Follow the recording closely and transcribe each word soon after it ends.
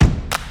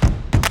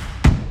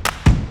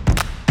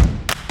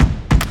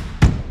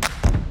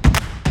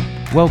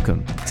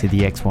Welcome to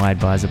the XY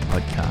Advisor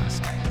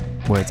podcast,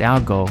 where it's our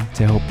goal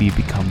to help you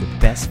become the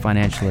best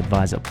financial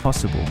advisor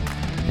possible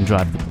and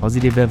drive the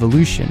positive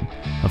evolution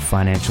of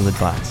financial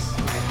advice.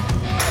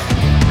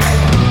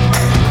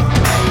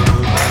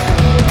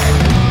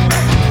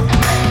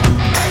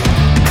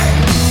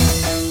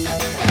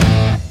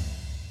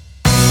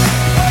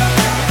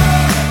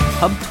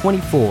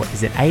 Hub24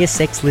 is an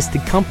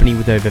ASX-listed company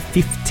with over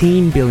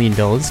 $15 billion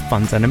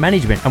funds under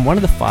management and one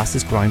of the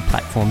fastest growing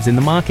platforms in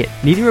the market.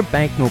 Neither a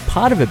bank nor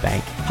part of a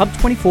bank,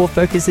 Hub24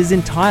 focuses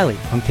entirely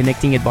on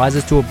connecting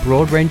advisors to a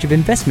broad range of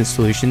investment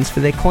solutions for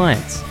their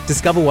clients.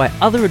 Discover why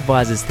other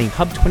advisors think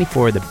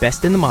Hub24 are the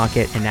best in the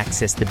market and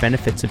access the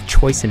benefits of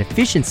choice and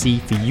efficiency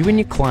for you and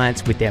your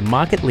clients with their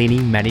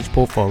market-leading managed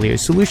portfolio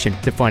solution.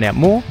 To find out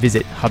more,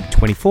 visit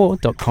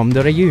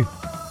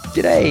hub24.com.au.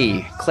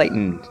 G'day,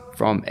 Clayton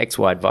from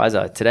XY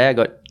Advisor. Today I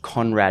got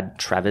Conrad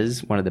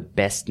Travers, one of the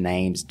best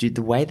names. Dude,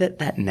 the way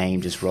that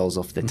name just rolls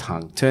off the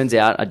tongue. Turns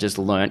out I just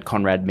learnt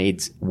Conrad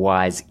means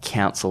wise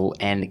counsel,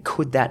 and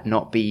could that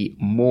not be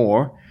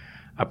more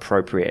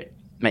appropriate?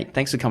 Mate,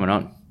 thanks for coming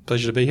on.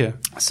 Pleasure to be here.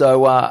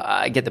 So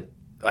I get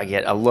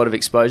a lot of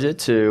exposure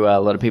to a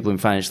lot of people in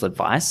financial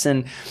advice,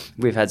 and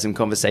we've had some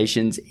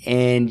conversations,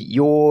 and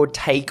your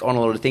take on a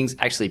lot of things,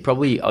 actually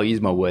probably I'll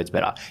use my words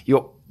better.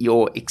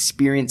 Your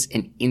experience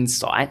and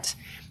insight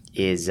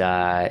is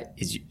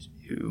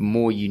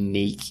more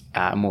unique,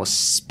 more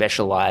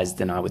specialized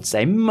than I would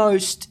say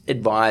most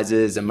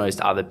advisors and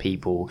most other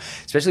people,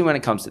 especially when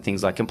it comes to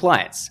things like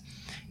compliance.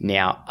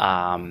 Now,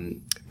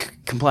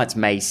 compliance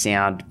may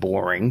sound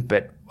boring,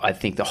 but I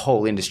think the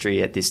whole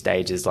industry at this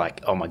stage is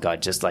like, oh my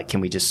God, just like,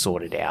 can we just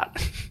sort it out?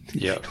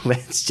 Yeah.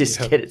 Let's just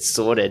get it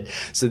sorted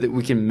so that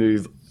we can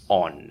move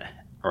on,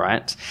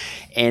 right?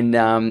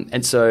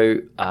 And so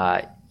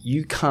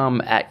you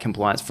come at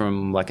compliance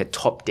from like a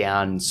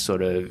top-down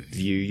sort of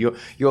view.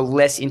 You're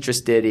less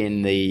interested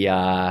in the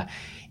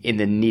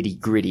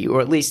nitty-gritty, or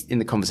at least in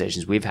the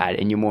conversations we've had,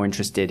 and you're more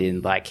interested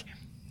in like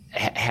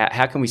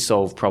how can we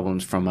solve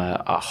problems from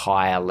a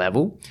higher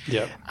level.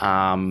 Yeah.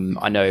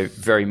 I know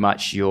very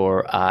much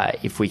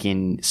if we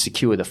can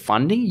secure the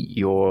funding,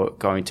 you're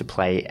going to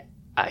play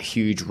a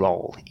huge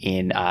role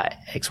in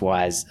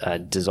XY's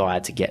desire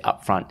to get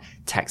upfront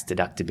tax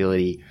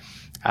deductibility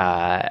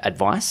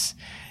advice.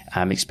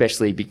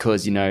 Especially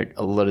because, you know,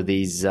 a lot of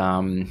these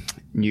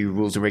new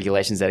rules and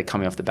regulations that are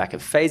coming off the back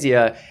of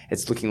FASEA,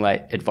 it's looking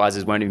like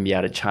advisors won't even be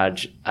able to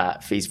charge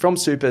fees from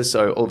super.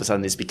 So all of a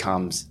sudden this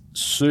becomes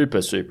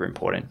super, super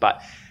important.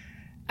 But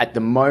at the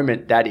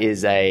moment, that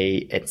is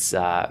it's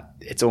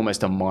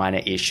almost a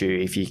minor issue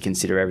if you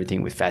consider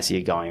everything with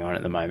FASEA going on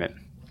at the moment.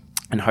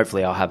 And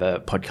hopefully I'll have a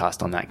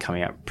podcast on that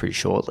coming up pretty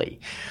shortly.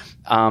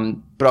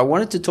 But I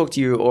wanted to talk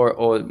to you,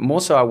 or more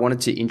so, I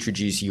wanted to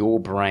introduce your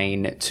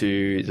brain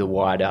to the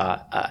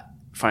wider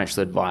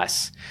financial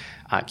advice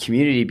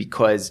community,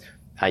 because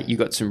you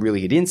got some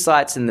really good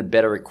insights, and the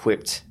better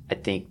equipped I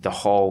think the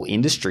whole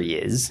industry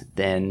is,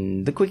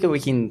 then the quicker we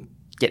can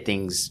get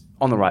things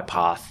on the right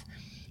path,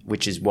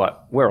 which is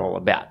what we're all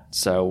about.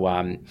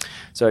 So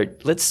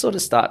let's sort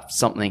of start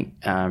something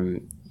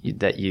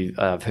that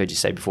I've heard you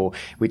say before,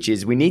 which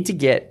is we need to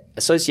get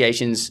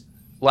associations,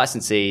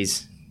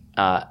 licensees,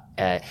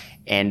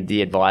 and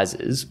the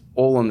advisors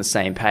all on the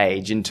same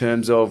page in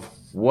terms of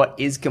what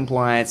is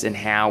compliance and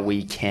how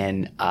we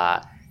can,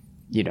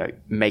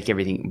 make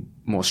everything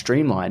more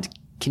streamlined.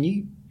 Can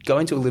you go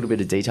into a little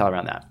bit of detail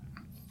around that?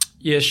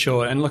 Yeah,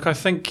 sure. And look, I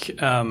think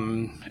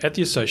at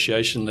the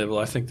association level,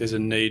 I think there's a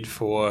need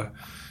for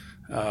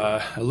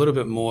a little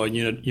bit more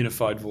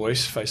unified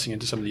voice facing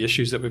into some of the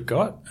issues that we've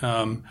got.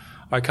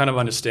 I kind of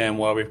understand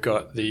why we've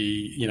got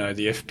the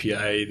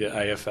FPA,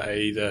 the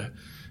AFA, the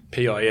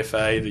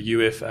PIFA, the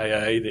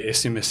UFAA, the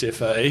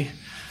SMSFA,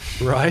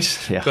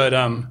 right? Yeah. But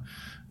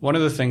one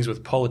of the things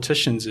with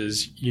politicians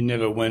is you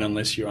never win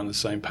unless you're on the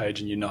same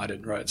page and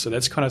united, right? So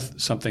that's kind of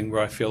something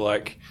where I feel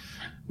like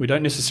we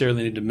don't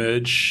necessarily need to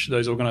merge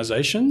those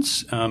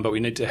organizations, but we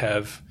need to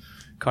have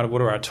kind of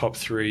what are our top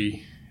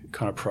three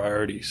kind of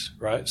priorities,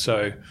 right?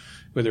 So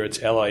whether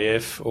it's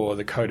LIF or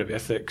the Code of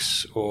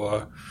Ethics,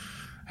 or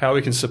how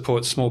we can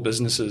support small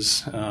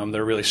businesses that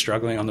are really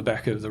struggling on the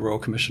back of the Royal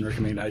Commission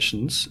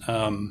recommendations.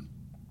 I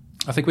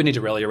think we need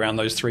to rally around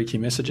those three key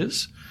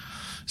messages.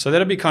 So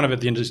that'll be kind of at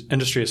the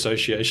industry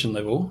association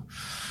level.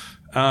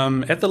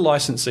 At the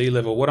licensee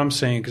level, what I'm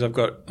seeing, because I've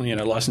got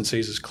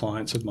licensees as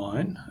clients of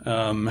mine,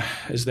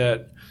 is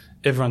that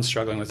everyone's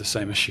struggling with the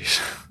same issues.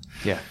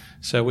 Yeah.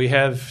 So we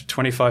have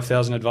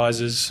 25,000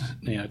 advisors,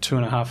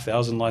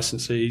 2,500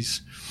 licensees.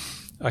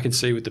 I can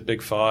see with the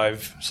Big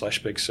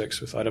 5/Big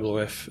 6 with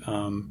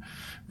IWF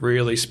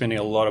really spending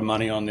a lot of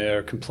money on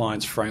their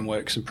compliance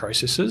frameworks and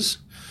processes.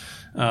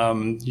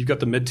 You've got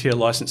the mid-tier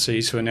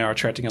licensees who are now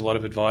attracting a lot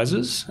of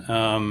advisors.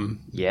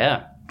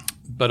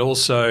 But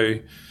also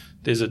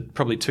there's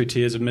probably two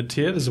tiers of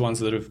mid-tier. There's the ones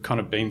that have kind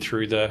of been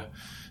through the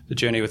the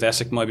journey with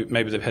ASIC,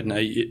 maybe they've had an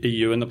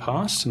EU in the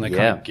past and they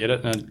kind of get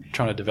it and are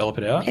trying to develop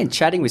it out. And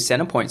chatting with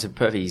Centrepoint's a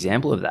perfect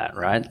example of that,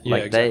 right? Yeah,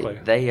 exactly.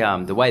 They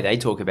the way they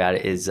talk about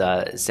it is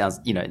it sounds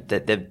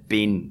that they've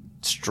been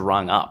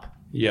strung up,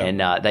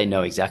 and they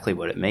know exactly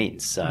what it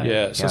means. So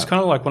it's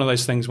kind of like one of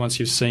those things. Once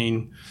you've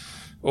seen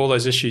all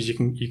those issues, you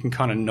can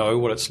kind of know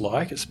what it's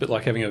like. It's a bit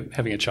like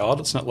having a child.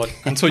 It's not like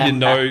until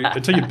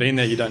you've been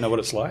there, you don't know what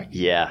it's like.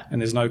 Yeah,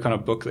 and there's no kind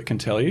of book that can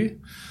tell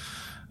you.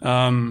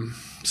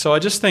 So I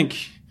just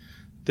think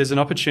there's an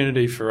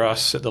opportunity for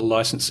us at the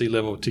licensee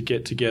level to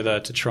get together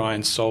to try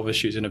and solve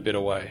issues in a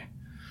better way.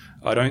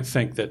 I don't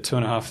think that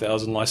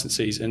 2,500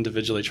 licensees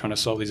individually trying to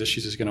solve these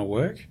issues is going to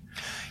work.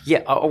 Yeah,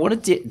 I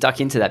want to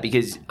duck into that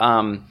because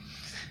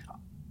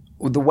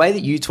the way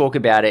that you talk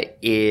about it,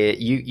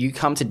 you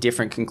come to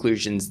different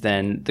conclusions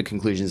than the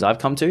conclusions I've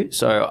come to.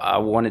 So I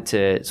wanted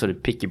to sort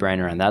of pick your brain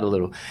around that a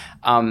little.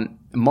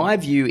 My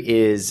view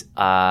is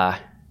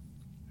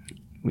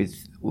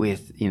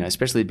with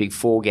especially the big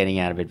four getting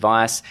out of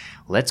advice,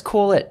 let's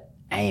call it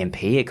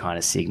AMP are kind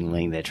of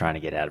signaling they're trying to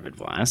get out of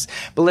advice,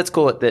 but let's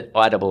call it that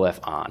IFF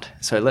aren't.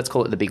 So let's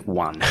call it the big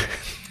one.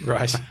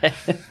 Right.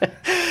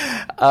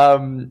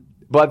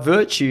 By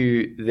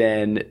virtue,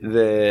 then,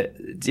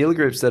 the dealer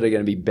groups that are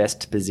going to be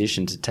best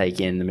positioned to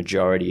take in the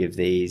majority of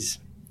these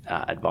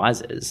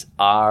advisors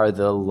are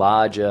the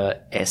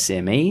larger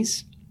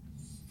SMEs,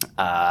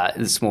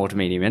 the small to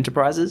medium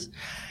enterprises,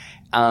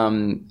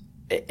 and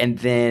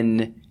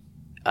then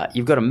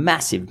you've got a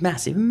massive,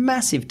 massive,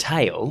 massive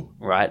tail,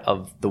 right,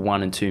 of the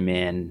 1 and 2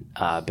 man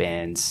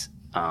bands,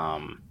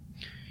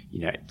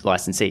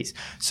 licensees.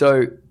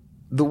 So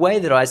the way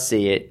that I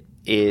see it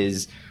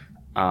is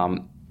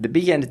the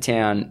big end of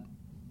town,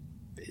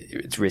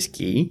 it's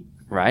risky,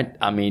 right?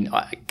 I mean,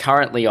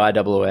 currently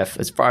IFF,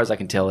 as far as I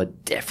can tell, are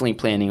definitely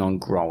planning on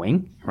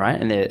growing, right?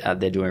 And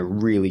they're doing a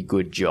really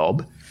good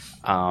job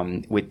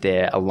with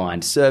their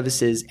aligned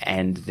services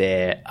and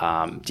their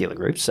dealer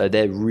groups. So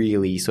they're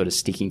really sort of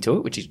sticking to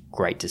it, which is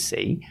great to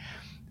see.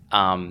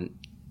 But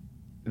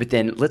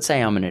then let's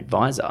say I'm an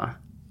advisor.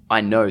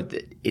 I know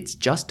that it's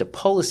just a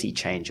policy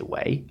change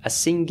away, a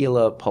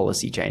singular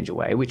policy change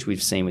away, which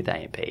we've seen with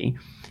AMP,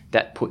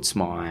 that puts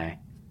my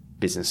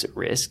business at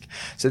risk.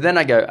 So then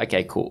I go,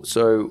 okay, cool.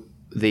 So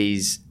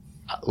these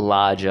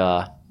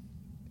larger,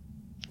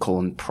 call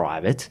them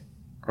private,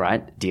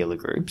 right, dealer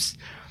groups,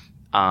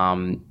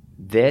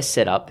 they're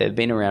set up, they've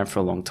been around for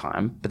a long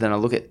time, but then I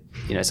look at,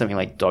 something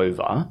like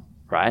Dover,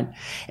 right?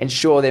 And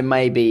sure, there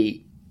may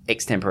be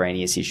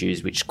extemporaneous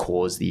issues which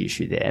cause the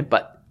issue there,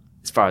 but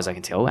as far as I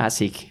can tell,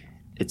 ASIC,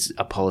 it's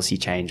a policy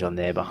change on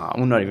their behalf.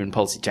 Well, not even a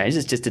policy change,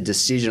 it's just a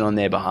decision on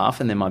their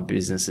behalf, and then my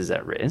business is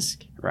at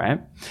risk,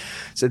 right?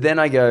 So then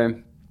I go,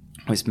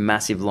 this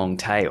massive long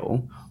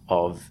tail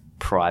of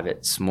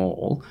private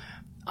small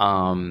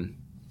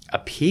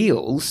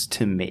appeals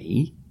to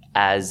me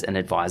as an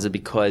advisor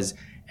because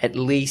at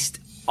least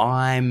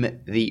I'm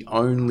the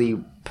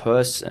only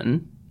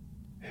person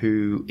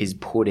who is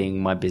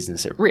putting my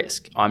business at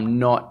risk. I'm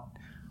not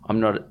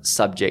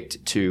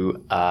subject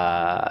to,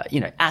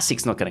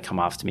 ASIC's not going to come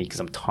after me because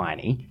I'm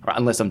tiny, right?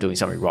 Unless I'm doing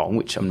something wrong,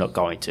 which I'm not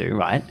going to,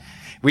 right?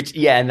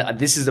 And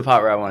this is the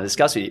part where I want to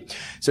discuss with you.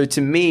 So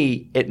to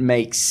me, it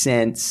makes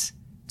sense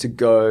to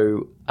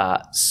go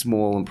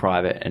small and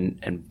private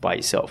and by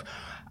yourself.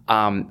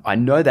 I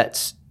know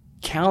that's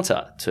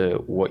counter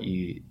to what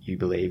you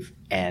believe,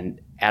 and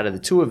out of the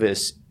two of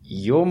us,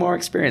 you're more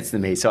experienced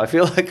than me, so I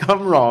feel like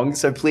I'm wrong.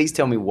 So please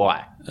tell me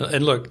why.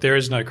 And look, there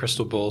is no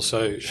crystal ball,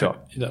 so sure,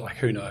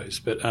 who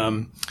knows? But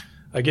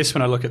I guess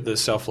when I look at the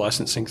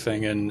self-licensing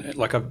thing, and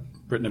like I've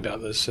written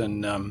about this,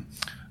 and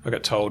I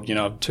got told,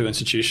 I'm too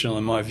institutional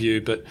in my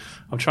view, but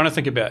I'm trying to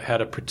think about how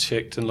to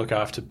protect and look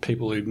after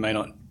people who may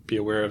not be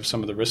aware of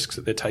some of the risks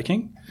that they're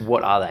taking.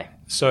 What are they?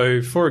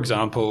 So, for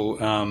example,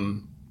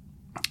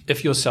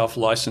 if you're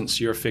self-licensed,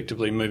 you're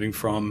effectively moving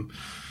from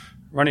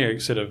running a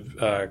set of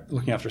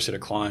looking after a set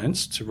of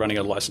clients to running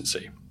a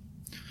licensee.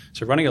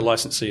 So running a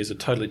licensee is a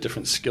totally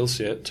different skill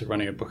set to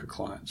running a book of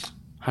clients.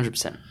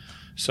 100%.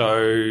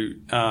 So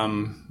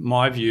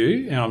my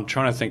view, and I'm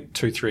trying to think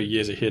 2-3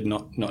 years ahead,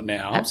 not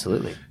now.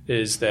 Absolutely.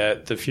 Is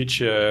that the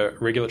future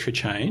regulatory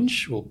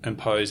change will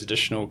impose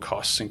additional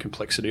costs and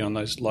complexity on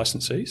those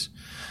licensees.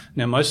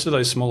 Now, most of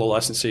those smaller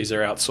licensees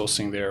are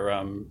outsourcing their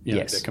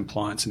yes. their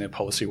compliance and their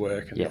policy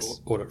work and yes. their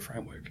audit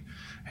framework.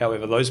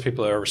 However, those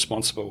people are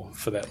responsible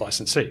for that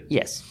licensee.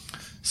 Yes.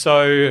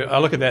 So I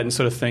look at that and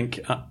sort of think,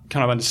 kind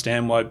of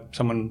understand why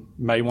someone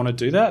may want to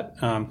do that,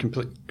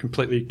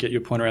 completely get your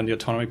point around the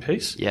autonomy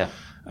piece. Yeah.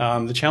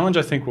 The challenge,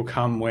 I think, will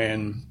come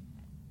when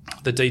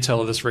the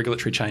detail of this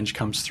regulatory change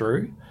comes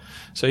through.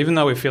 So even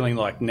though we're feeling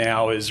like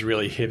now is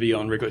really heavy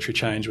on regulatory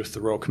change with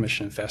the Royal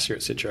Commission and FASIA,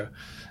 et cetera,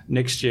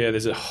 next year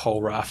there's a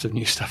whole raft of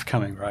new stuff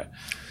coming, right?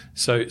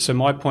 So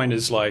my point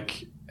is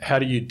like, how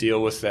do you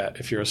deal with that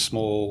if you're a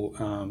small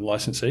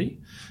licensee?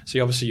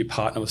 So obviously you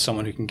partner with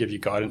someone who can give you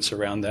guidance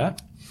around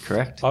that.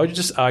 Correct. I would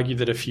just argue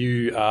that if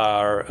you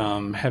are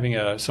having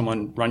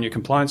someone run your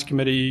compliance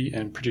committee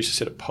and produce a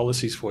set of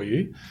policies for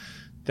you,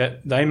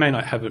 that they may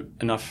not have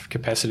enough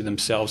capacity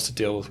themselves to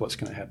deal with what's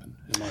going to happen,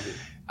 in my view.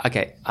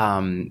 Okay.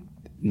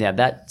 Now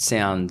that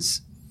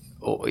sounds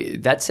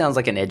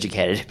like an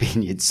educated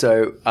opinion.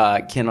 So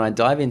can I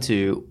dive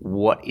into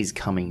what is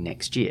coming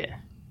next year?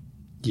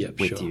 Yeah,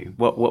 with sure. you.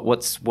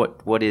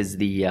 What is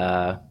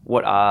the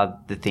what are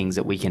the things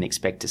that we can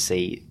expect to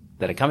see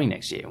that are coming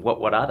next year?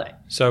 What are they?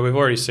 So we've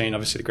already seen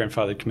obviously the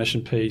grandfathered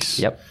commission piece.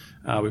 Yep.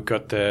 We've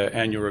got the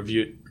annual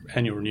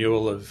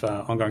renewal of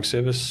ongoing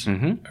service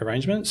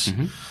arrangements.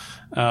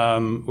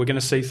 Mm-hmm. We're going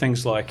to see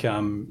things like, I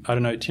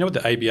don't know, do you know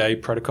what the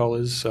ABA protocol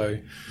is? So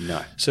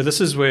this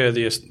is where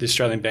the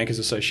Australian Bankers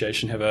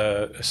Association have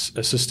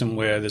a system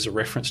where there's a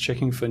reference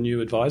checking for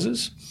new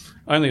advisors.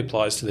 Only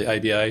applies to the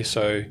ABA.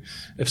 So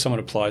if someone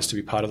applies to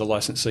be part of the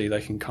licensee,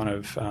 they can kind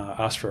of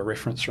ask for a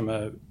reference from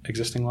an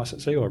existing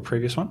licensee or a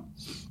previous one.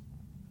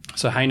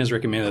 So Hayne has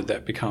recommended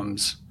that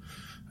becomes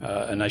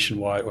a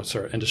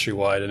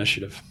industry-wide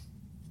initiative.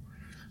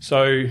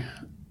 So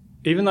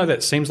even though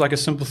that seems like a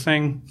simple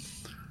thing,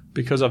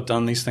 because I've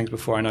done these things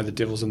before, I know the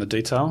devil's in the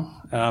detail.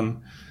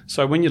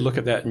 So when you look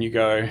at that and you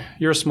go,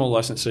 you're a small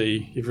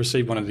licensee, you've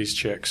received one of these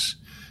checks,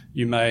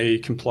 you may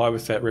comply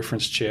with that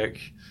reference check,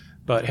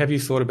 but have you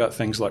thought about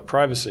things like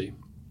privacy?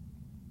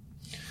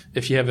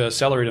 If you have a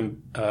salaried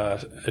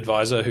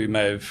advisor who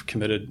may have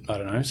committed, I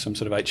don't know, some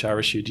sort of HR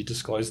issue, do you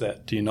disclose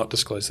that? Do you not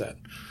disclose that?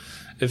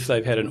 If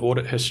they've had an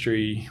audit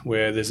history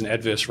where there's an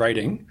adverse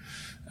rating,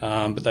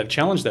 but they've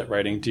challenged that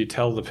rating, do you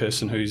tell the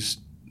person who's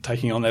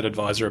taking on that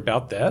advisor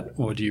about that,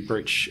 or do you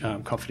breach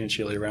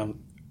confidentiality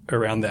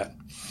around that?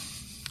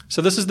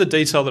 So this is the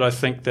detail that I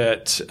think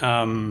that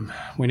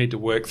we need to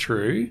work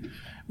through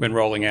when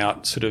rolling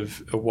out sort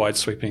of a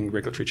wide-sweeping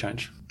regulatory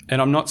change.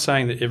 And I'm not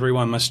saying that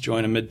everyone must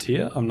join a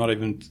mid-tier. I'm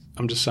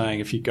just saying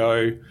if you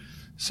go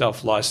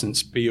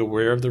self-license, be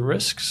aware of the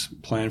risks,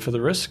 plan for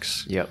the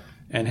risks,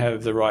 and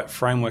have the right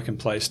framework in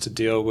place to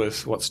deal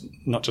with what's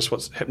not just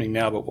what's happening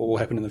now, but what will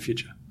happen in the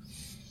future.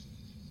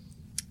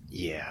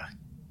 Yeah,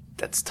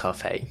 that's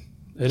tough, hey?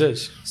 It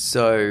is.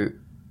 So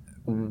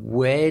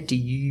where do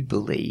you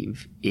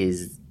believe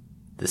is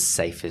the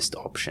safest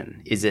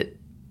option? Is it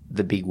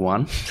the big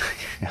one,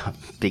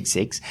 big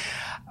six,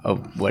 or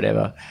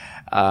whatever?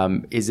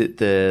 Is it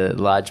the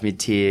large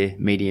mid-tier,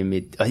 medium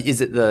mid?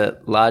 Is it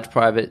the large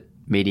private,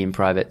 medium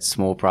private,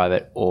 small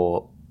private,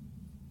 or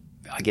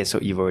I guess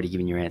you've already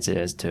given your answer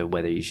as to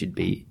whether you should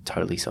be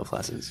totally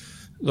self-licensed?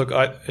 Look,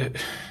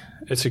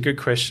 it's a good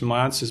question.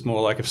 My answer is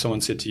more like if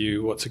someone said to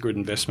you, what's a good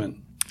investment?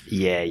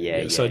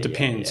 Yeah. So it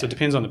depends. So it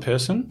depends on the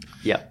person.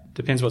 Yeah.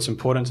 Depends what's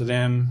important to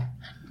them.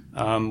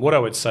 What I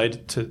would say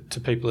to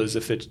people is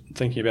if they're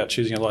thinking about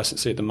choosing a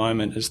licensee at the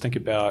moment is think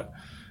about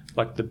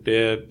like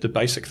the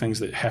basic things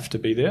that have to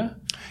be there.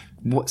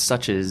 What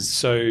such as?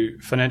 So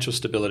financial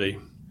stability.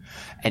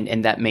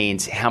 And that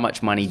means how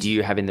much money do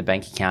you have in the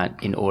bank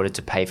account in order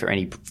to pay for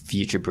any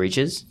future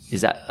breaches? Is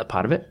that a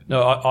part of it?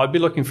 No, I'd be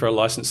looking for a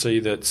licensee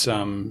that's,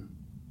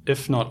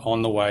 if not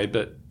on the way,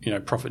 but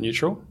profit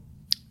neutral.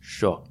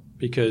 Sure.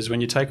 Because when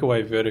you take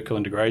away vertical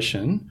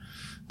integration,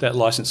 that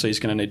licensee is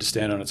going to need to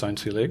stand on its own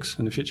two legs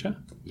in the future.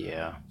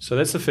 Yeah. So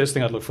that's the first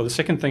thing I'd look for. The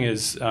second thing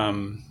is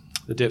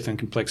the depth and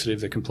complexity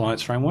of the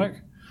compliance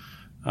framework.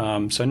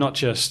 So not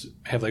just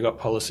have they got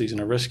policies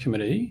and a risk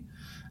committee,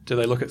 do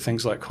they look at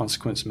things like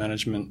consequence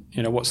management?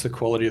 What's the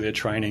quality of their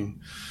training?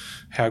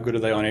 How good are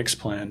they on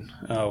Xplan?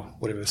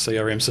 Whatever the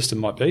CRM system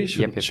might be.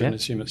 Shouldn't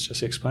assume it's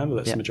just Xplan, but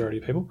that's the majority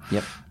of people.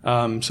 Yep.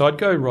 So I'd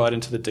go right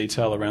into the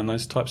detail around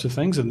those types of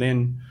things and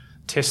then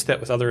test that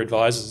with other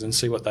advisors and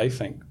see what they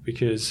think.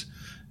 Because,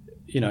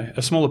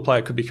 a smaller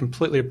player could be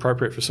completely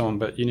appropriate for someone,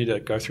 but you need to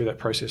go through that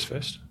process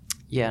first.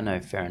 Yeah, no,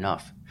 fair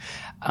enough.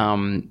 All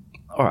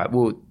right,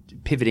 well,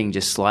 pivoting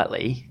just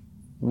slightly,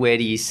 where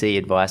do you see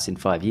advice in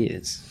 5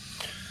 years?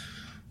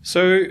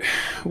 So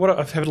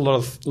I've had a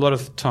lot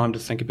of time to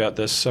think about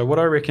this. So what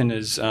I reckon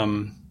is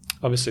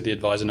obviously the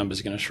advisor numbers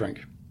are going to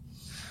shrink.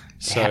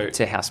 So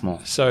to how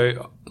small?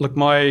 So look,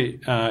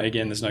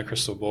 again, there's no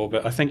crystal ball,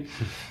 but I think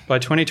by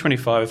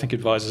 2025, I think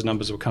advisors'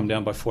 numbers will come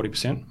down by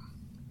 40%.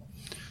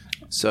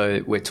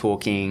 So we're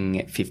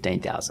talking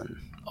 15,000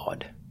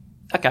 odd.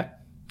 Okay.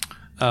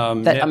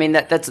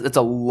 That's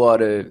a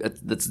lot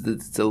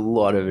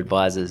of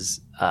advisors.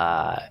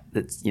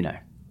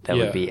 That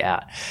would be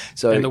out.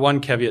 So, and the one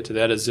caveat to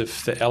that is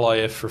if the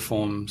LIF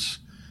reforms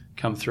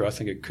come through, I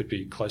think it could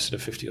be closer to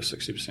 50 or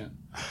 60%.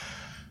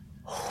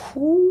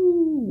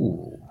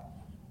 Ooh.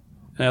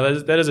 Now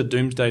that is a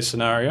doomsday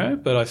scenario,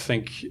 but I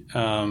think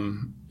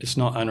it's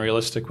not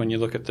unrealistic when you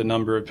look at the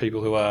number of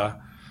people who are,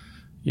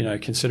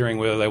 considering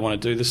whether they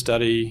want to do the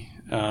study,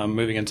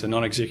 moving into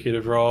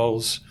non-executive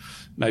roles,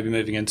 maybe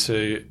moving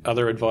into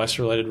other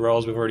advice-related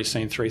roles. We've already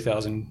seen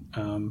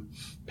 3,000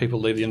 people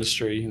leave the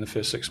industry in the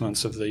first 6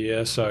 months of the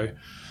year. So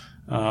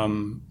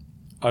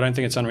I don't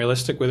think it's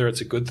unrealistic. Whether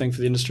it's a good thing for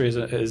the industry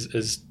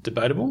is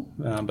debatable.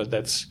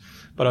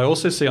 But I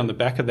also see on the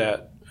back of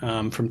that,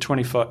 from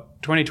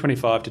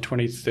 2025 to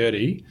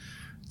 2030,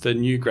 the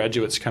new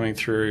graduates coming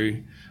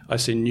through, I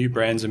see new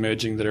brands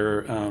emerging that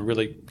are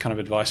really kind of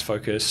advice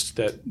focused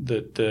that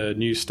the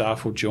new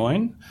staff will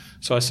join.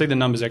 So I see the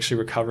numbers actually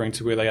recovering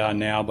to where they are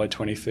now by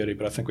 2030,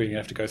 but I think we're going to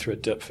have to go through a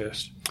dip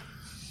first.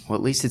 Well,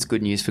 at least it's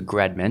good news for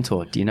Grad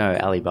Mentor. Do you know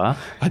Ali Bar?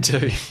 I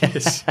do,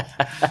 yes.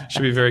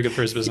 Should be very good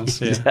for his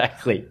business. Yeah.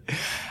 Exactly.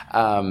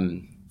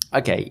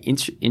 Okay,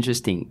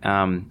 interesting.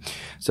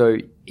 So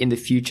in the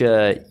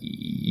future,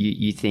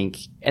 you think,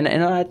 and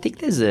I think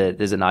there's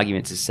an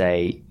argument to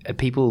say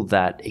people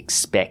that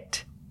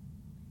expect,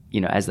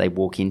 as they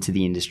walk into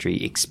the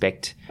industry,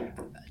 expect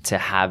to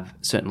have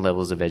certain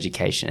levels of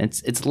education.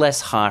 It's less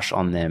harsh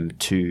on them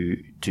to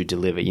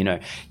deliver.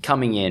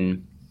 Coming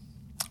in,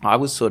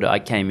 I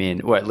came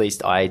in, or at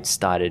least I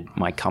started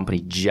my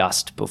company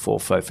just before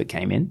FOFA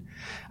came in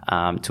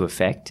to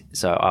effect.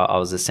 So I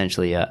was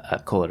essentially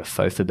call it a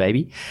FOFA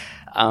baby.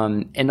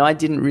 And I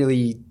didn't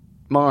really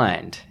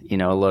mind, a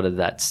lot of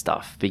that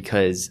stuff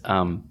because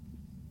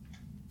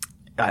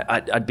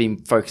I'd been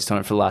focused on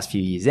it for the last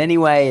few years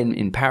anyway,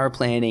 in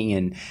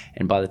paraplanning,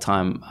 and by the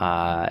time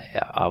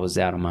I was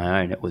out on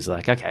my own, it was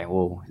like, okay,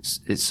 well,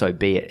 it's so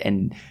be it.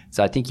 And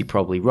so I think you're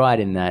probably right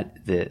in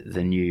that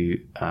the new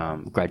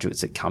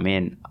graduates that come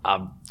in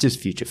are just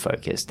future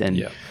focused,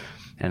 and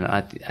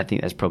I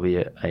think that's probably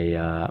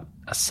a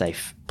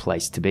safe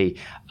place to be.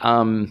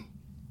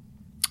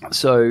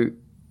 So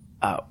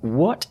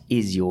what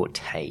is your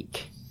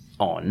take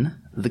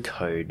on the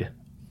code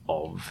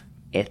of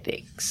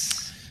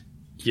ethics?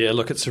 Yeah,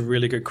 look, it's a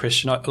really good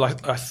question. I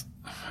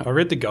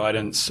read the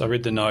guidance, I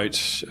read the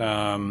note.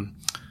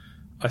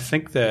 I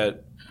think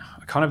that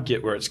I kind of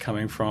get where it's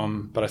coming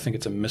from, but I think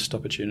it's a missed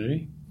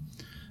opportunity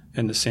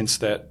in the sense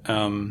that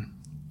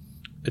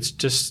it's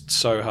just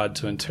so hard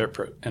to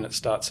interpret, and it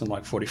starts in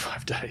like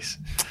 45 days,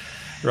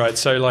 right?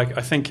 So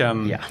I think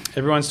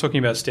everyone's talking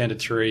about Standard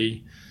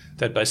 3.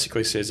 That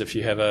basically says if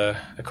you have a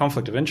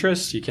conflict of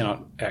interest, you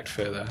cannot act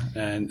further.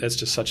 And that's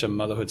just such a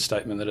motherhood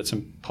statement that it's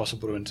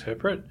impossible to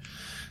interpret.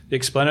 The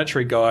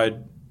explanatory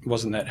guide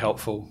wasn't that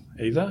helpful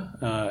either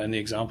in the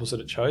examples that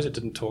it chose. It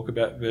didn't talk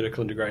about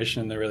vertical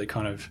integration and the really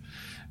kind of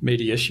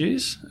meaty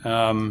issues.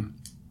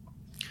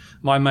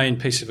 My main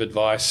piece of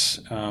advice,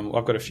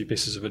 I've got a few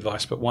pieces of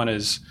advice, but one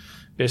is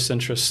best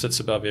interest sits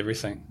above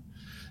everything.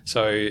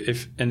 So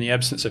if in the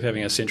absence of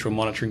having a central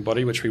monitoring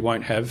body, which we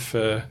won't have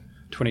for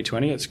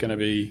 2020, it's going to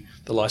be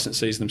the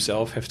licensees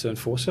themselves have to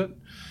enforce it.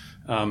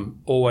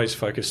 Always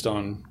focused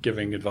on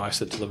giving advice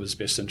that delivers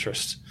best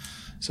interest.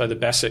 So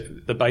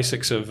the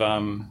basics of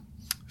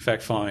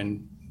fact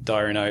find,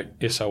 diary note,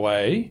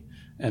 SOA,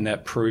 and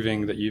that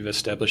proving that you've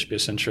established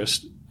best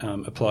interest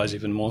applies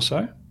even more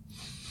so.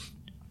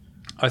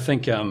 I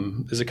think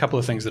there's a couple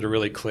of things that are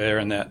really clear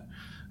in that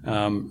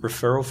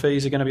referral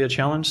fees are going to be a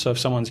challenge. So if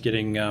someone's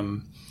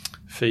getting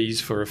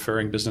fees for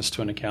referring business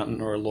to an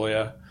accountant or a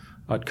lawyer,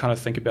 I'd kind of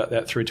think about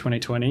that through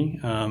 2020.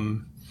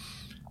 And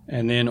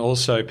then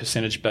also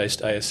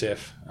percentage-based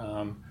ASF.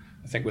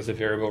 I think with the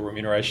variable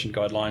remuneration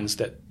guidelines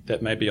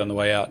that may be on the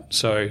way out.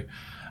 So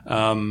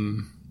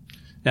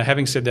now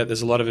having said that,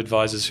 there's a lot of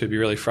advisors who'd be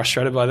really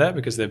frustrated by that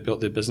because they've built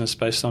their business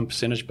based on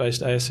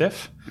percentage-based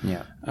ASF.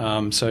 Yeah.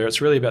 So it's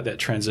really about that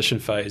transition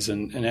phase.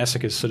 And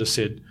ASIC has sort of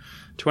said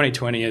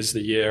 2020 is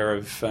the year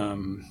of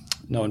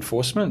no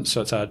enforcement.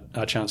 So it's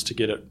our chance to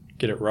get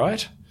it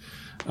right.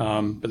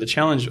 But the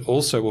challenge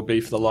also will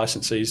be for the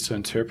licensees to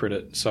interpret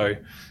it. So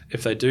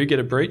if they do get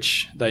a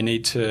breach, they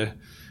need to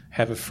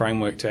have a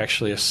framework to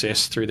actually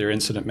assess through their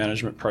incident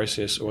management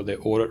process or their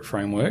audit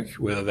framework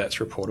whether that's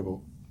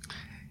reportable.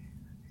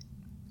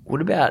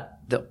 What about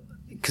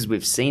because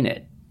we've seen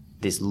it,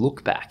 this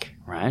look back,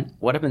 right?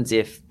 What happens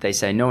if they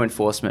say no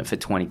enforcement for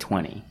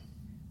 2020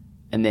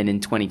 and then in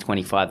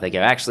 2025 they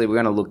go, actually, we're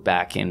going to look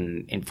back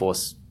and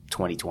enforce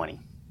 2020?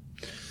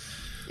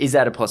 Is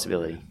that a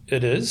possibility?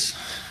 It is.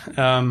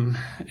 And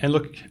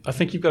look, I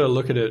think you've got to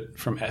look at it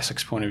from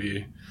ASIC's point of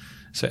view.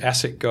 So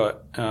ASIC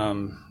got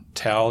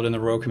towelled in the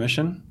Royal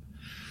Commission.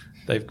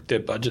 Their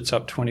budget's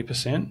up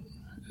 20%.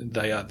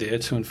 They are there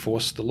to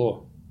enforce the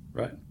law,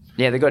 right?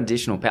 Yeah, they've got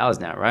additional powers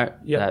now, right?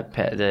 Yeah.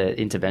 The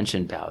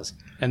intervention powers.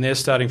 And they're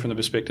starting from the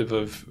perspective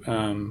of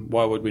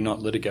why would we not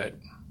litigate?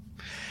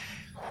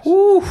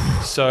 Whew.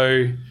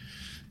 So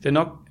they're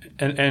not...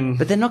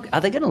 But they're not...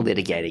 Are they going to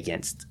litigate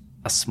against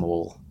a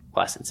small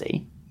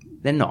licensee?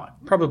 They're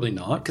not. Probably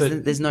not.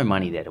 Because there's no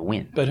money there to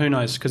win. But who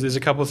knows? Because there's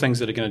a couple of things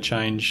that are going to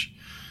change.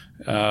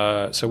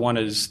 So one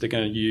is they're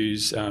going to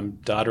use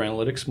data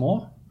analytics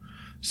more.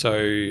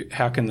 So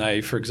how can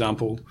they, for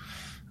example,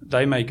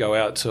 they may go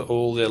out to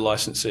all their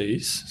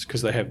licensees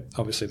because they have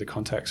obviously the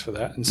contacts for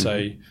that and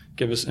say,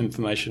 give us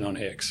information on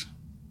X.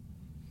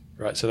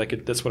 Right? So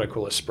that's what I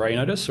call a spray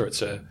notice, or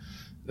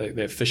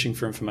they're fishing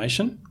for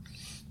information.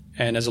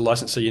 And as a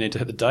licensee, you need to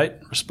hit the date,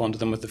 respond to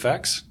them with the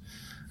facts.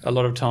 A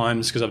lot of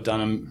times, because I've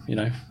done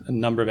a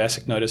number of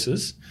ASIC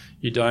notices,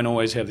 you don't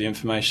always have the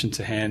information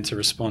to hand to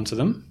respond to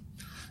them.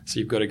 So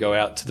you've got to go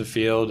out to the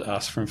field,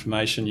 ask for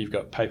information. You've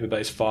got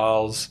paper-based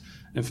files,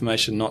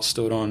 information not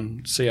stored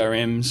on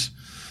CRMs.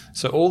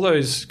 So all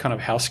those kind of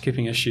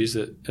housekeeping issues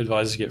that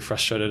advisors get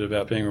frustrated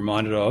about being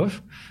reminded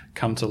of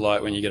come to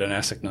light when you get an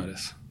ASIC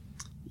notice.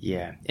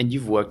 Yeah, and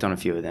you've worked on a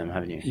few of them,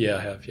 haven't you? Yeah,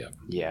 I have. Yeah.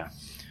 Yeah.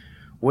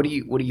 What do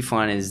you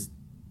find is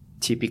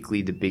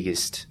typically the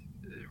biggest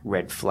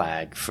red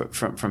flag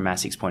from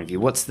ASIC's point of view?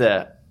 What's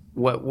the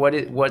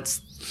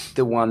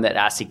one that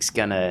ASIC's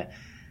gonna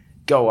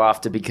go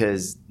after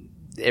because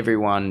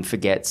everyone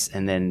forgets,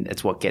 and then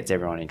it's what gets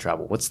everyone in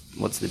trouble? What's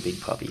the big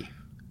puppy?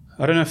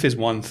 I don't know if there's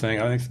one thing.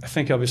 I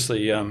think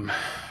obviously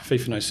fee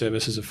for no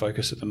service is a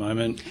focus at the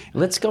moment.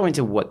 Let's go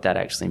into what that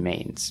actually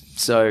means.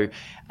 So,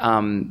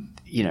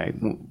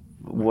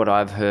 what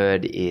I've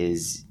heard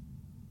is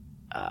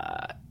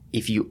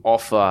if you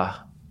offer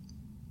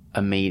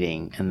a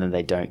meeting and then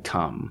they don't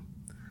come,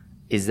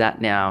 is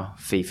that now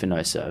fee for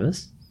no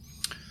service?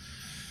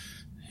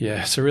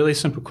 Yeah, it's a really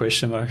simple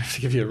question. I have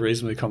to give you a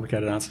reasonably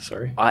complicated answer,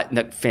 sorry.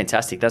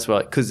 Fantastic. That's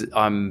why, because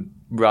I'm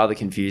rather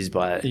confused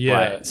by it.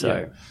 Yeah.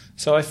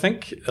 So I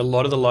think a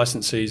lot of the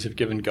licensees have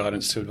given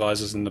guidance to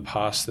advisors in the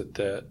past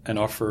that an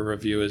offer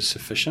review is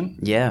sufficient.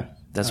 Yeah,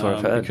 that's what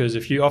I've heard. Because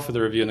if you offer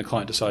the review and the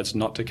client decides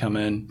not to come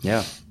in,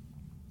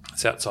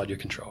 it's outside your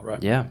control,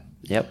 right? Yeah,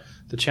 yep.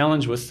 The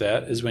challenge with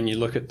that is when you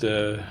look at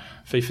the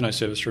fee for no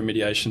service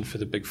remediation for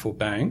the big four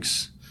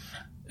banks,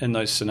 in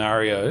those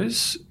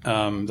scenarios,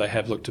 they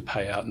have looked to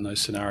pay out in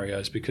those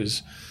scenarios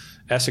because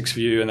ASIC's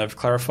view, and they've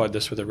clarified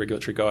this with a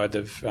regulatory guide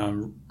they've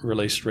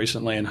released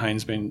recently, and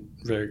Hayne's been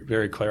very,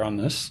 very clear on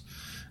this,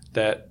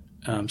 that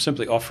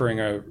simply offering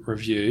a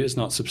review is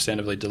not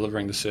substantively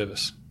delivering the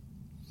service.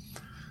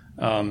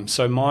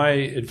 So my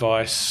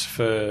advice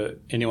for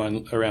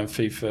anyone around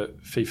fee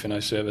for no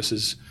service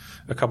is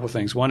a couple of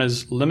things. One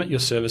is limit your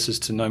services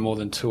to no more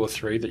than 2 or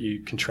 3 that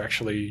you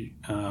contractually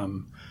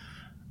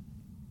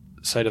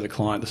say to the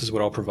client, this is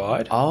what I'll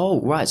provide.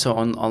 Oh, right. So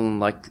on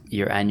like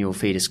your annual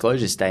fee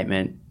disclosure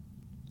statement,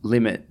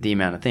 limit the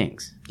amount of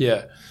things.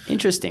 Yeah.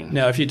 Interesting.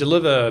 Now, if you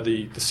deliver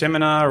the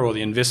seminar or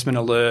the investment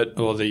alert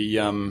or the,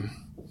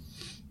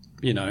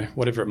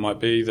 whatever it might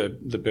be,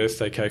 the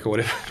birthday cake or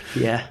whatever,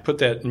 put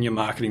that in your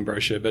marketing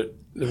brochure. But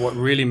what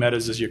really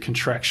matters is your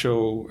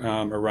contractual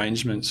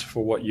arrangements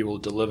for what you will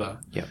deliver.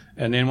 Yep.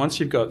 And then once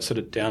you've got sort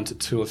of down to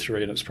 2 or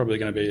 3, and it's probably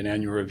going to be an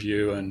annual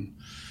review and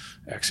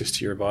access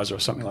to your advisor or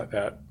something like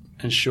that,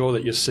 ensure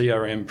that your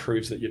CRM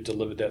proves that you've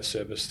delivered that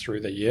service through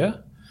the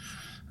year.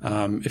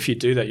 If you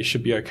do that, you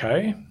should be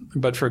okay.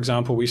 But for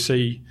example, we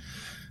see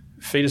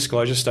fee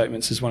disclosure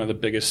statements as one of the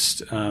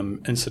biggest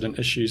incident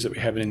issues that we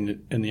have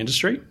in the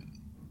industry,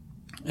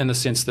 in the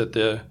sense that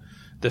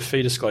the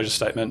fee disclosure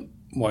statement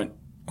won't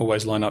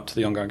always line up to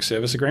the ongoing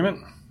service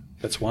agreement.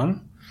 That's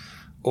one.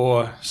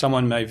 Or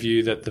someone may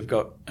view that they've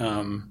got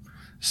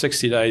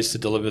 60 days to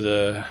deliver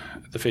the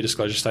fee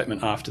disclosure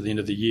statement after the end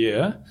of the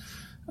year,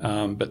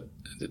 but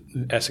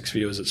ASIC's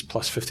view is it's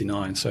plus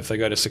 59. So if they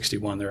go to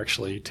 61, they're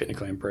actually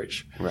technically in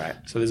breach. Right.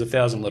 So there's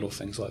 1,000 little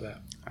things like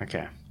that.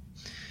 Okay.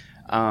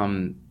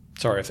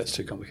 Sorry if that's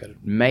too complicated.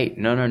 Mate,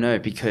 no,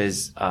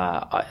 because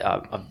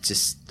I've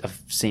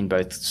seen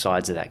both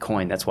sides of that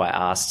coin. That's why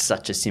I asked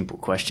such a simple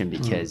question,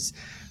 because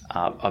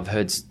I've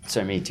heard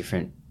so many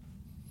different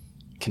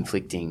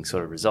conflicting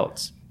sort of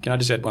results. Can I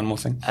just add one more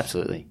thing?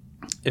 Absolutely.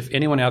 If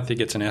anyone out there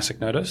gets an ASIC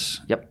notice,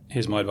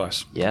 here's my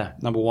advice. Yeah.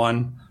 Number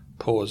 1,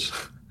 pause.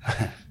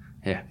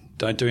 Yeah.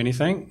 Don't do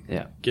anything.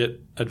 Yeah.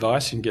 Get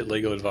advice and get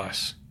legal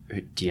advice.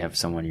 Do you have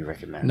someone you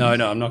recommend? No,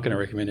 I'm not going to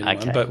recommend anyone.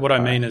 Okay. But what I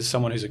mean is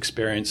someone who's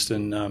experienced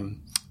in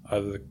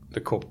either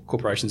the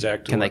Corporations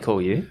Act. Can they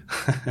call you?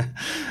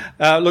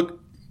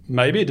 Look,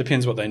 maybe it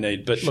depends what they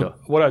need. But Sure.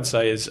 Look, what I'd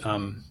say is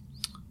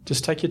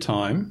just take your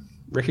time,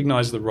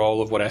 recognise the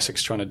role of what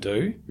ASIC's trying to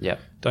do. Yeah.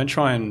 Don't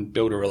try and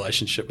build a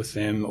relationship with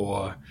them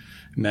or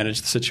manage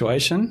the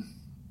situation.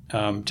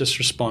 Just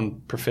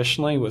respond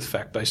professionally with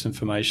fact-based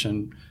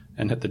information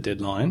and hit the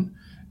deadline,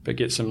 but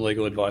get some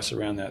legal advice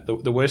around that.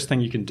 The worst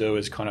thing you can do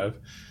is kind of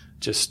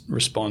just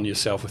respond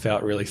yourself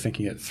without really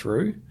thinking it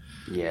through.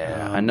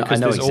 Yeah, I know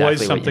there's exactly always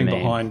what something you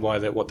mean. behind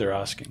what they're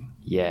asking.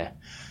 Yeah.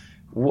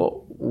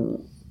 What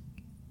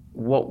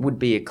would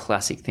be a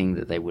classic thing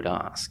that they would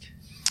ask?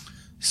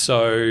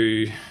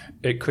 So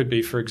it could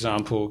be, for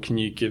example, can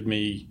you give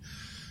me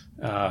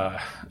a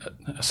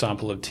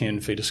sample of 10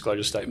 fee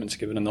disclosure statements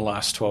given in the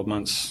last 12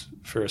 months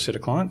for a set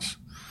of clients?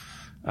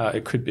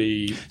 It could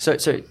be... So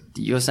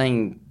you're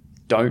saying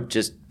don't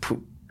just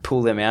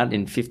pull them out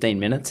in 15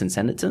 minutes and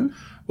send it to them?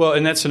 Well,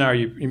 in that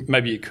scenario,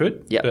 maybe you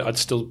could, Yep. but I'd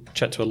still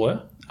chat to a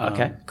lawyer.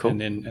 Okay, cool.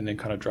 And then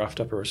kind of draft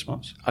up a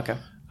response. Okay.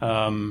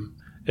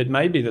 It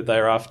may be that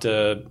they're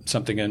after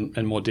something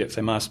in more depth.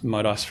 They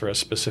might ask for a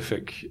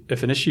specific...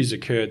 If an issue's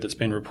occurred that's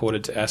been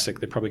reported to ASIC,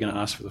 they're probably going to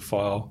ask for the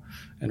file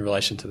in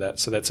relation to that.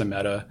 So that's a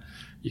matter.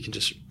 You can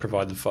just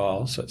provide the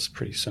file, so it's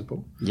pretty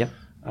simple. Yep.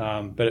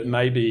 But it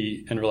may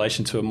be in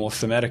relation to a more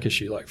thematic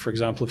issue. Like, for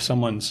example, if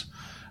someone's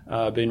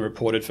been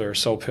reported for a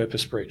sole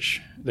purpose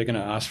breach, they're going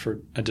to ask for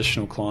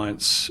additional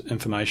clients'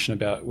 information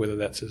about whether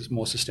that's a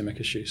more systemic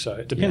issue. So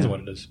it depends on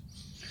what it is.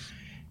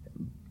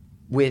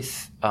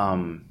 With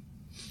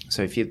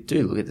So if you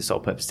do look at the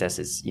sole purpose test,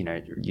 it's,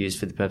 used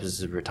for the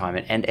purposes of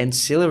retirement and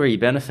ancillary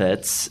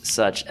benefits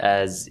such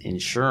as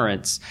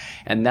insurance,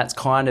 and that's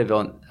kind of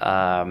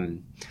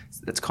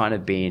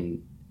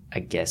been, I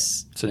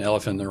guess, it's an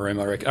elephant in the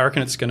room. I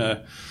reckon it's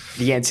gonna.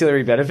 The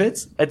ancillary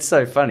benefits? It's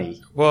so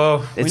funny.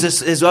 Well,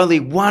 there's only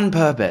one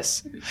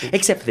purpose,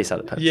 except for this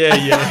other purpose.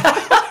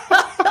 Yeah.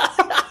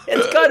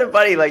 It's kind of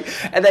funny,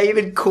 and they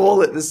even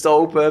call it the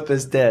sole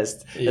purpose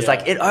test. It's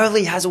it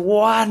only has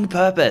one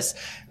purpose.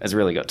 It's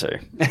really got two.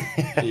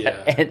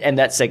 Yeah. and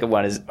that second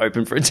one is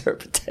open for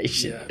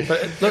interpretation. Yeah.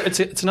 But look,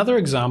 it's another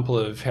example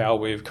of how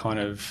we've kind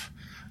of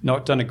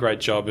not done a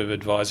great job of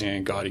advising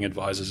and guiding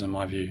advisors, in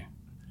my view.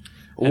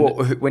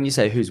 When you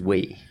say who's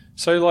we?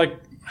 So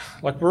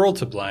we're all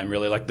to blame,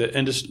 really. Like the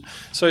industry.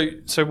 So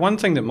one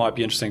thing that might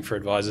be interesting for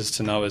advisors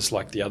to know is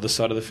the other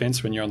side of the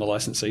fence when you're on the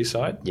licensee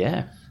side.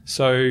 Yeah.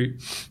 So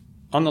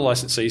on the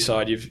licensee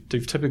side, you've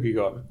typically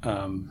got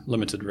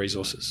limited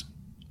resources.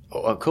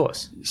 Oh, of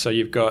course. So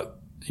you've got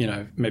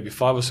maybe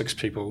 5 or 6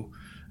 people,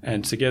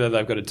 and together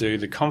they've got to do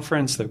the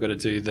conference, they've got to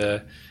do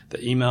the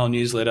email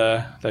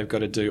newsletter, they've got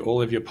to do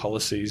all of your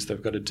policies,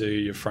 they've got to do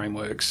your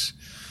frameworks,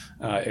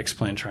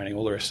 X-plan training,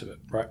 all the rest of it,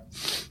 right?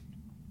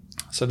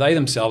 So they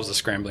themselves are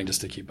scrambling just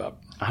to keep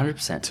up.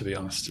 100%. To be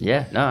honest.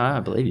 Yeah, no, I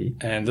believe you.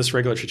 And this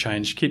regulatory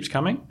change keeps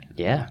coming.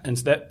 Yeah. And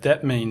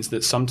that means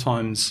that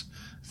sometimes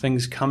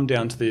things come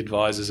down to the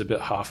advisors a bit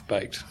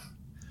half-baked,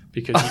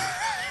 because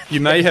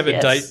you may have a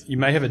Yes. date. You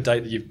may have a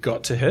date that you've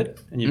got to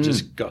hit, and you've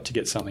just got to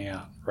get something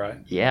out, right?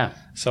 Yeah.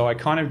 So I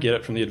kind of get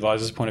it from the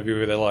advisor's point of view,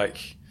 where they're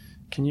like,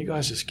 "Can you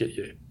guys just get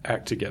your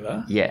act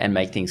together?" Yeah, and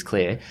make things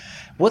clear.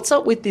 What's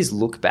up with this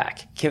look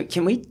back?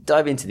 Can we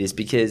dive into this?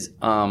 Because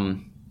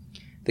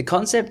the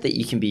concept that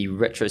you can be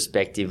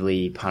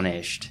retrospectively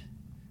punished,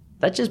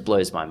 that just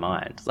blows my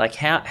mind.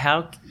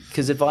 How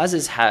because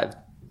advisors have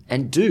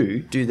and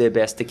do their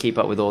best to keep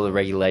up with all the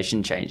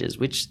regulation changes,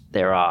 which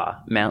there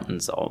are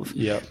mountains of.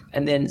 Yep.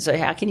 And then, so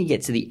how can you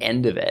get to the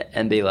end of it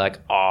and be like,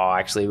 oh,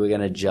 actually, we're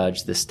going to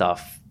judge the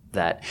stuff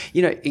that,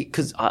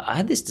 because I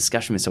had this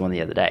discussion with someone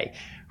the other day.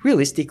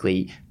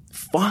 Realistically,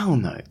 file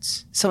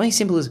notes, something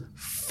simple as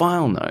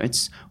file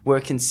notes, were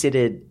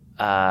considered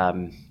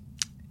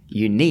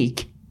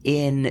unique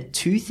in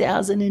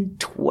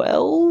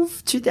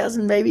 2012,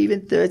 maybe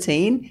even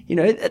 13.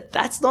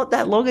 That's not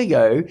that long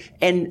ago.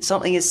 And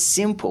something as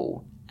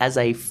simple as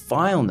a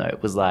file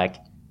note was like,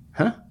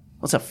 huh?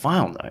 What's a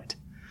file note?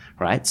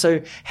 Right?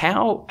 So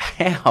how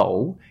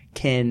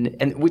can,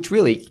 and which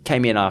really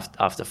came in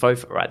after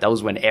FOFA, right? That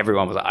was when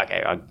everyone was like,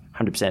 okay, I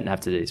 100%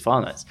 have to do these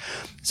file notes.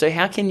 So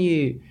how can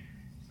the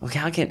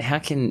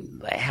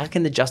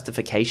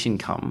justification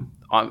come?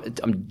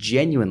 I'm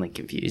genuinely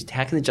confused.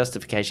 How can the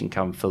justification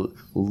come for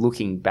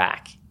looking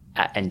back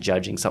at and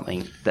judging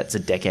something that's a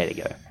decade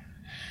ago?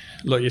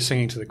 Look, you're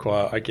singing to the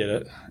choir. I get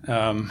it.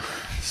 I'm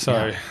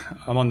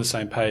on the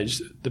same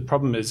page. The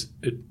problem is,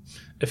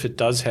 if it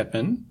does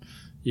happen,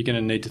 you're going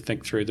to need to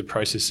think through the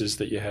processes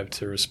that you have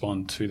to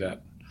respond to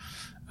that.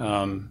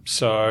 I know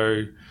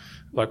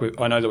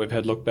that we've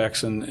had look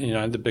backs, and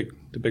the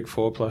big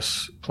 4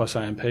 plus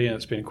AMP, and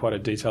it's been quite a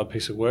detailed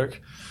piece of work.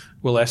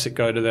 Will ASIC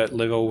go to that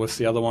level with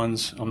the other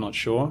ones? I'm not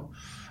sure,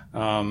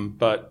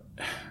 but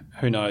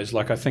who knows?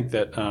 I think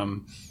that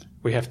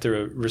we have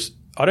to.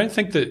 I don't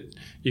think that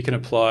you can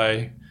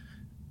apply.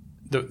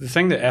 The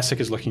thing that ASIC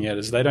is looking at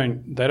is they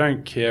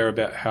don't care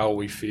about how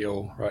we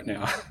feel right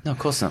now. No, of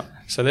course not.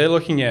 So they're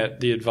looking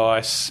at the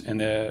advice, and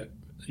they're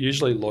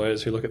usually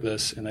lawyers who look at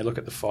this, and they look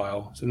at the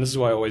file. And this is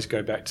why I always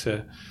go back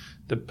to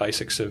the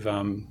basics of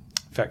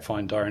fact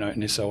find, diary note,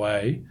 and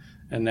SOA,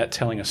 and that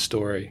telling a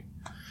story.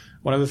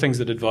 One of the things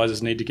that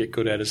advisors need to get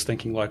good at is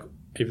thinking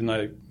even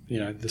though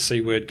the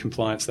C word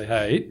compliance they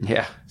hate,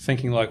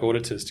 thinking like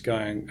auditors,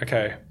 going,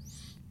 okay,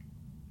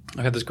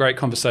 I had this great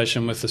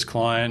conversation with this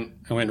client.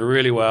 It went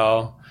really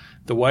well.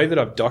 The way that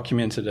I've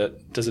documented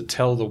it, does it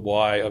tell the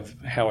why of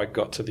how I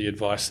got to the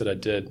advice that I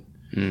did?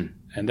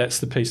 And that's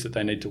the piece that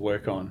they need to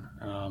work on.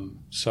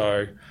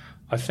 So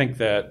I think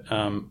that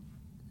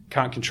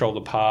can't control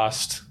the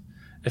past.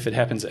 If it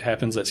happens, it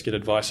happens. Let's get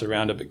advice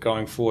around it. But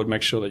going forward,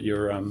 make sure that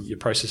your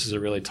processes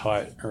are really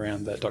tight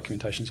around that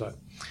documentation side.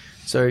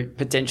 So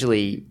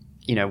potentially,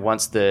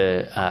 once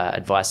the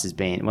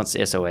once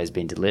the SOA has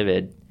been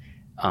delivered,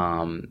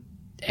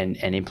 and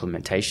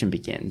implementation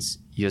begins,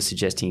 you're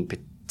suggesting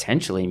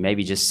potentially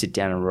maybe just sit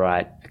down and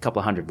write a couple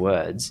of 100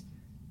 words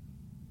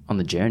on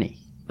the journey.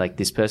 Like,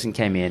 this person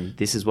came in,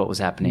 this is what was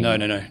happening. No,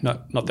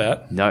 not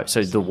that. No,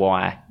 so the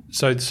why.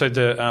 So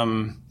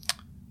the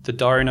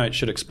diary note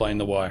should explain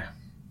the why.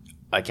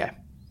 Okay.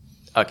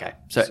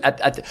 So,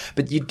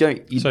 but you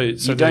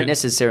don't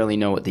necessarily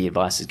know what the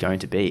advice is going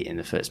to be in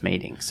the first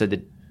meeting. So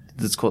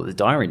let's call it the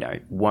diary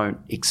note won't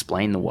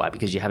explain the why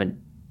because you haven't.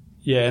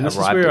 Yeah, and this is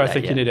where I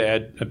think you need to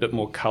add a bit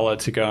more colour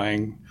to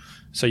going.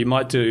 So you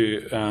might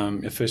do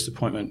a first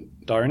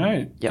appointment diary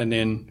note, and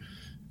then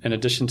in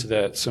addition to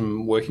that,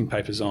 some working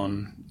papers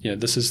on,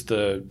 this is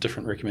the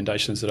different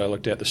recommendations that I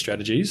looked at, the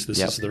strategies.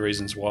 This is the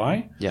reasons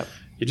why. Yep.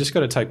 You just got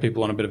to take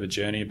people on a bit of a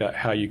journey about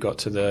how you got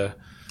to the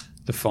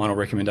the final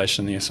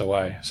recommendation in the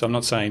SOA. So I'm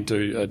not saying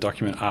do a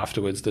document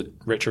afterwards that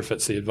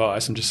retrofits the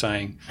advice. I'm just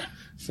saying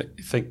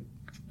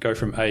go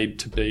from A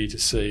to B to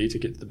C to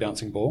get the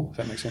bouncing ball, if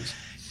that makes sense.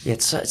 Yeah,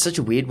 it's such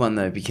a weird one,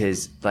 though,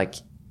 because like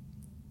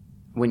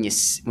when you're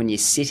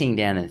sitting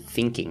down and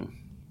thinking,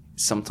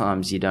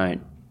 sometimes you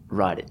don't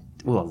write it.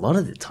 Well, a lot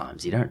of the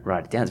times you don't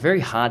write it down. It's very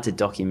hard to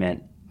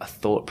document a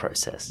thought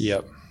process.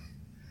 Yep.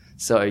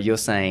 So you're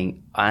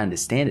saying, I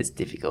understand it's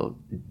difficult,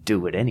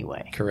 do it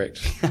anyway.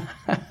 Correct.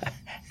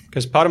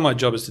 Because part of my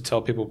job is to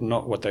tell people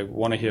not what they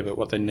want to hear, but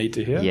what they need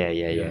to hear.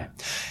 Yeah.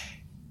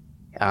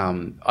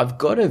 I've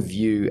got a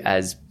view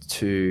as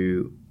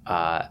to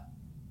I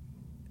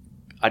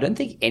don't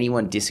think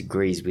anyone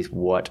disagrees with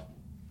what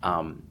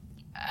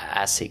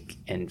ASIC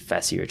and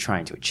FASI are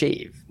trying to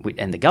achieve,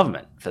 and the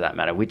government for that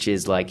matter, which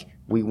is like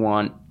we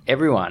want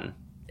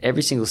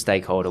every single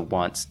stakeholder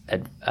wants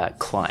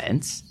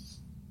clients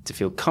to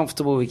feel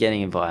comfortable with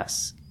getting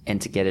advice and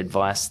to get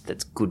advice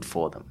that's good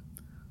for them.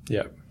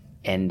 Yeah.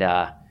 And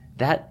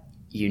that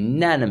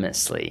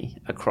unanimously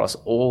across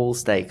all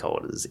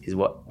stakeholders is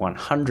what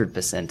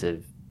 100%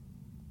 of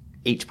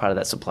each part of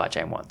that supply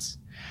chain wants.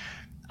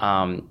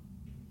 And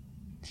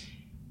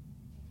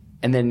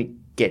then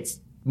it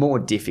gets more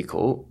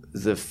difficult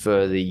the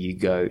further you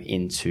go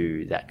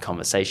into that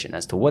conversation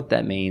as to what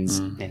that means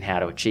and how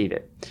to achieve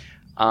it.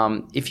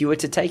 If you were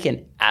to take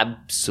an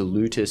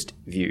absolutist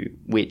view,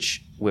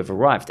 which we've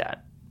arrived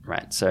at,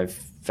 right? So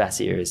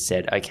FASIA has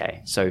said,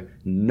 okay, so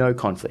no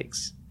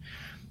conflicts,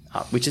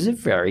 which is a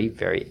very,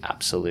 very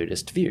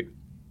absolutist view.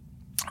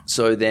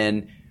 So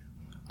then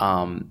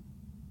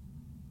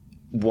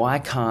why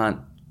can't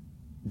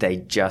they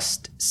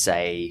just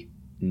say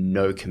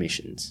no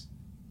commissions?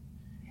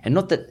 And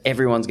not that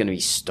everyone's going to be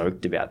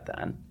stoked about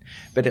that,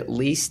 but at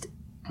least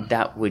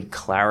that would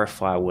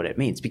clarify what it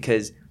means.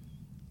 Because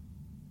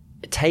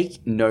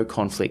take no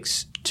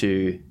conflicts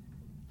to,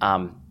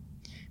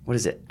 what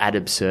is it, ad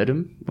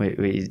absurdum?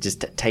 We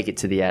just take it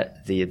to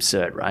the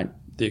absurd, right?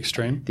 The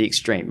extreme. The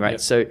extreme, right? Yep.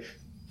 So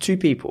 2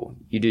 people,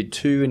 you do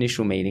 2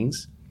 initial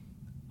meetings.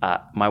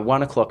 My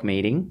 1 o'clock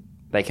meeting,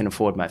 they can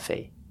afford my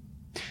fee.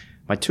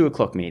 My 2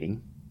 o'clock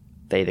meeting,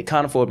 they either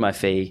can't afford my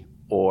fee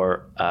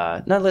or,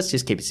 no, let's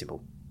just keep it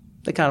simple.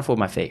 They can't afford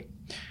my fee.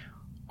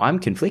 I'm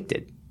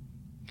conflicted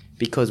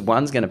because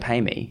one's going to pay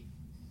me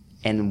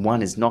and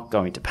one is not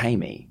going to pay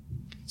me.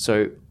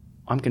 So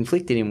I'm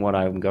conflicted in what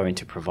I'm going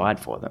to provide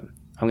for them.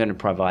 I'm going to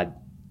provide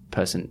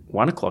person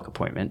 1 o'clock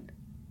appointment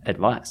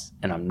advice,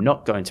 and I'm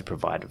not going to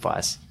provide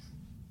advice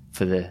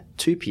for the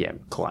 2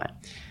 p.m. client.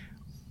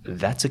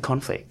 That's a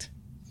conflict.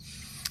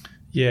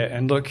 Yeah,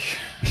 and look,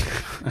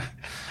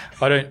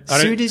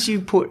 As soon as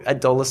you put a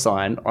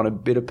 $ on a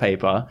bit of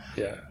paper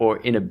or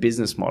in a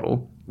business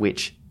model,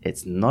 which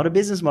it's not a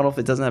business model if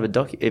it doesn't have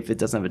if it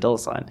doesn't have a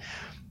 $sign,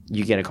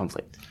 you get a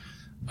conflict.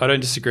 I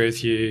don't disagree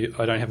with you.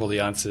 I don't have all the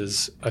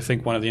answers. I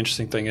think one of the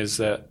interesting things is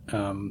that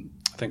I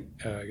think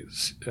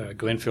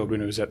Glenfield,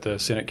 when he was at the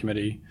Senate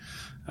committee,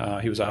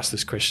 he was asked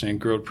this question and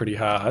grilled pretty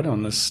hard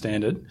on this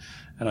standard.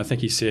 And I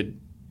think he said,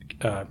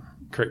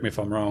 correct me if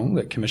I'm wrong,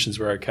 that commissions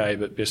were okay,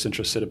 but best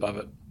interest sit above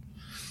it.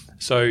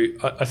 So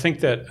I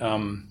think that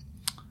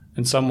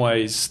in some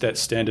ways that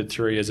standard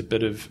 3 is a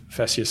bit of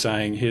FASIA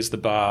saying, here's the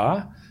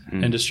bar,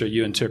 industry,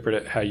 you interpret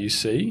it how you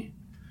see,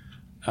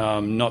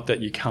 not that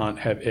you can't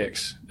have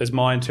X. That's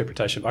my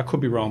interpretation. I could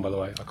be wrong, by the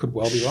way. I could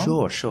well be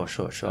wrong. Sure.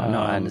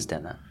 No, I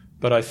understand that.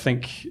 But I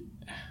think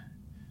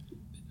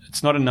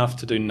it's not enough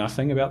to do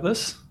nothing about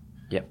this,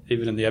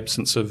 even in the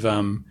absence of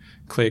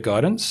clear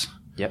guidance.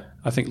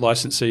 I think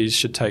licensees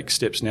should take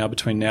steps now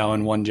between now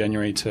and 1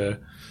 January to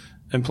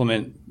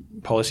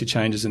implement policy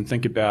changes and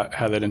think about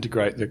how that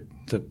integrate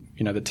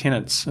the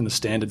tenets and the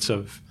standards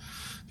of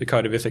the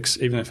Code of Ethics,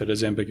 even if it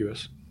is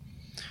ambiguous.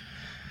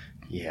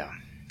 Yeah.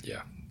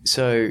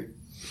 So,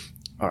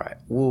 all right.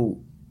 Well,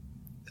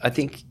 I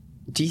think.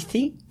 Do you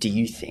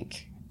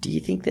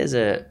think there's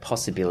a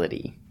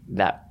possibility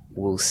that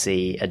we'll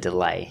see a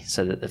delay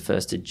so that the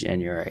 1st of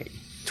January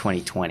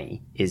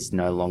 2020 is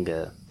no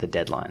longer the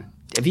deadline?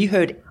 Have you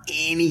heard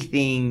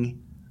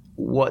anything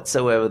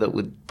whatsoever that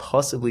would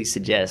possibly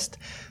suggest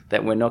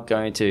that we're not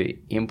going to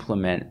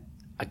implement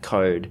a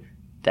code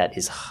that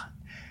is,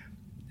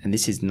 and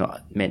this is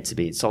not meant to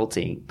be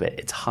insulting, but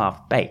it's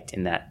half-baked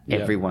in that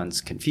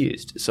everyone's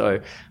confused. So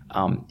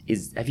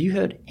have you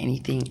heard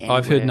anything anywhere?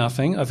 I've heard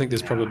nothing. I think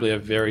there's probably a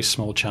very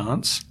small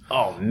chance.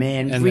 Oh,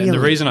 man, and really? And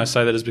the reason I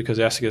say that is because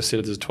ASIC has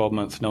said there's a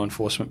 12-month no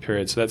enforcement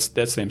period. So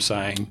that's them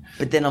saying.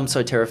 But then I'm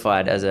so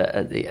terrified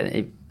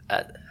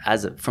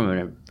from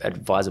an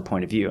advisor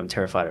point of view, I'm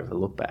terrified of a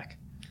look back.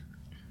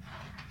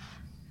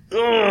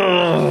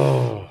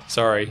 Oh,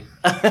 sorry.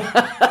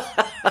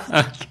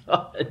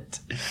 God.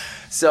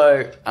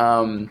 So,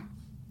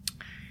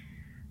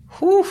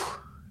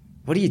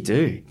 what do you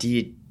do?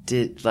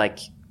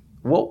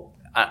 What?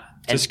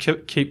 Just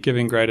keep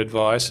giving great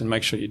advice and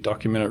make sure you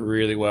document it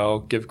really well.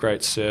 Give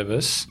great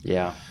service.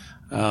 Yeah.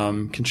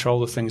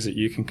 Control the things that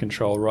you can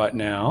control right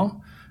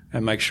now,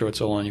 and make sure it's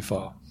all on your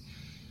file.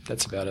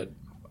 That's about it.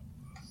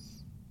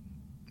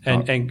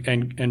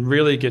 and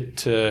really get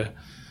to.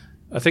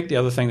 I think the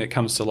other thing that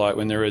comes to light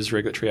when there is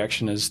regulatory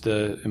action is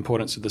the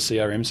importance of the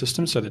CRM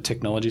system, so the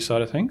technology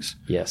side of things.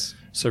 Yes.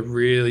 So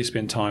really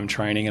spend time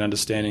training and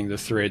understanding the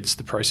threads,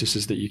 the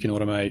processes that you can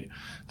automate.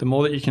 The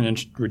more that you can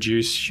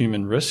reduce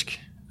human risk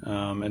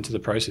into the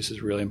process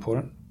is really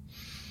important.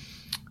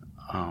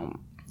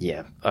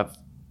 Yeah.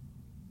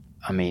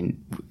 I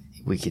mean,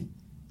 we could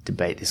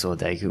debate this all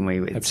day, couldn't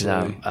we?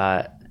 Absolutely.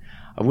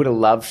 I would have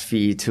loved for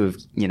you to have,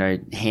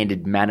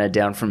 handed manna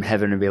down from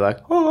heaven and be like,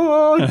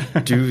 oh,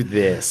 do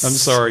this. I'm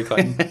sorry,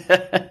 Clayton.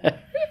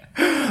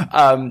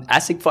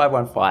 ASIC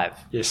 515.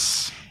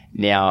 Yes.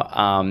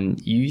 Now,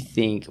 you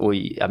think,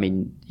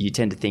 you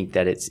tend to think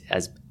that it's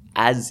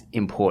as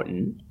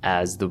important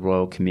as the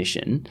Royal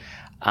Commission.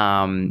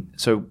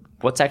 So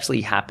what's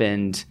actually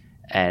happened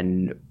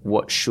and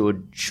what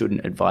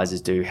shouldn't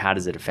advisors do? How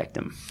does it affect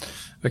them?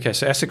 Okay,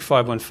 so ASIC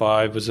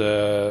 515 was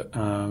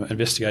an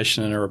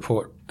investigation and a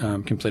report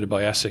completed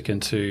by ASIC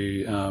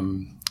into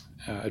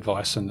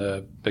advice and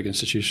the big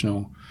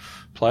institutional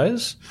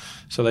players.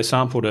 So they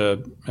sampled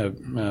a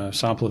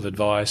sample of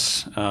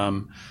advice,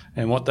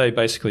 and what they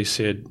basically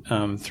said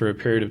through a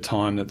period of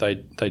time that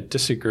they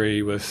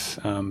disagree with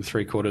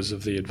 3/4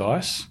 of the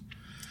advice.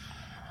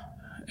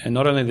 And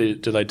not only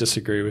do they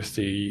disagree with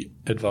the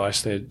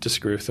advice, they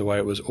disagree with the way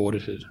it was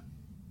audited.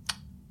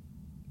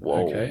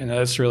 Whoa. Okay, and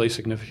that's really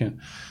significant.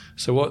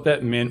 So what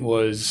that meant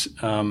was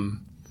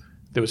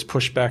there was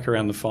pushback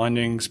around the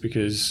findings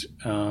because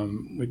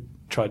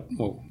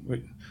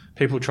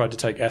people tried to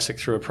take ASIC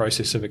through a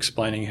process of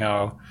explaining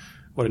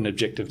what an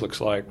objective looks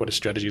like, what a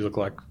strategy looks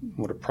like,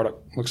 what a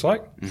product looks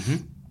like.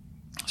 Mm-hmm.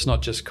 It's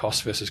not just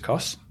cost versus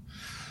cost.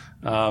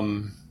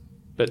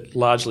 But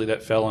largely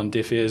that fell on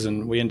deaf ears,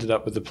 and we ended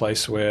up with a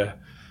place where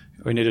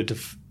we needed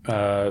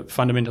to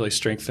fundamentally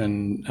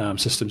strengthen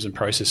systems and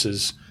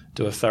processes,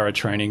 do a thorough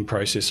training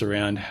process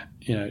around,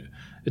 it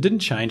didn't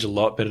change a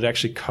lot, but it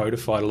actually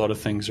codified a lot of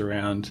things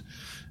around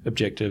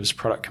objectives,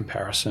 product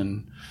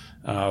comparison,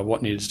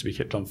 what needs to be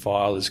kept on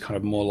file is kind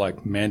of more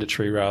like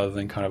mandatory rather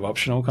than kind of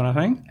optional kind of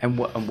thing. And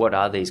what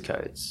are these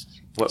codes?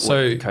 What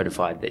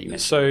codified that you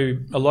mentioned? So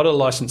a lot of the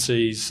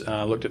licensees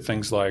looked at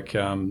things like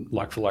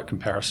like-for-like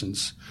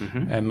comparisons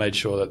Mm-hmm. and made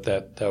sure that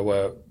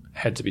they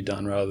had to be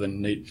done rather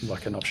than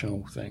like an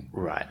optional thing.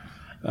 Right.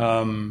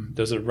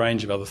 There's a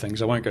range of other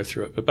things. I won't go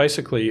through it. But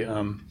basically,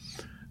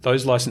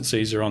 those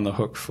licensees are on the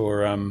hook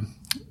for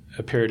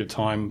a period of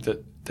time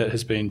that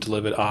has been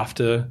delivered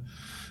after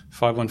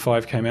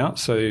 515 came out.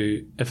 So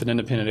if an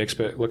independent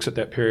expert looks at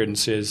that period and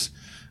says,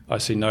 I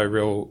see no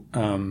real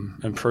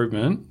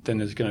improvement, then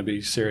there's going to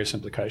be serious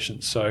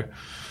implications. So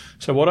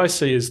what I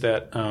see is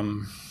that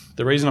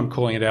the reason I'm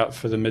calling it out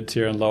for the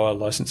mid-tier and lower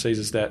licensees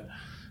is that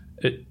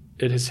it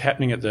is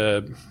happening at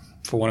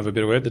for want of a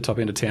better word, the top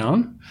end of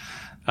town.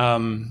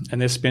 And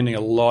they're spending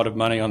a lot of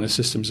money on their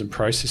systems and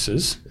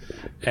processes.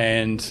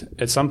 And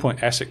at some point,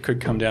 ASIC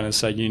could come down and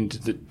say, you need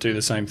to do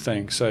the same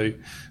thing. So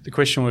the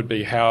question would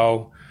be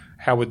how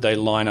would they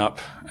line up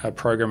a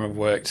program of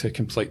work to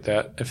complete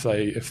that if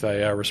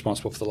they are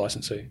responsible for the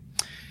licensee?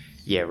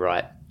 Yeah,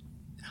 right.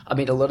 I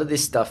mean, a lot of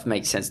this stuff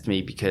makes sense to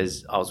me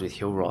because I was with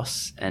Hill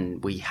Ross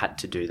and we had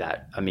to do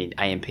that. I mean,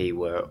 AMP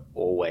were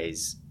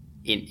always,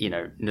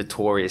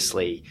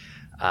 notoriously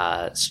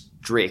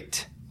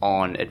strict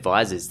on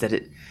advisors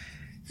that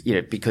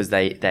because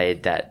they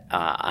had that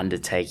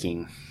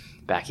undertaking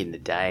back in the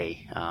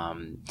day.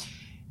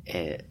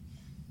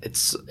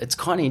 It's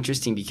kind of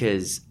interesting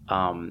because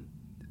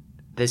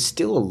there's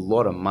still a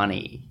lot of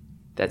money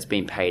that's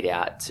been paid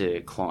out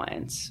to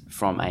clients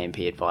from AMP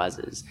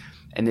advisors,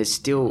 and there's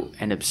still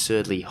an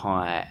absurdly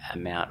high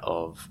amount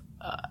of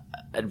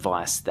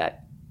advice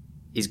that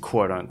is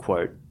quote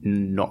unquote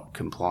not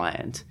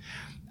compliant.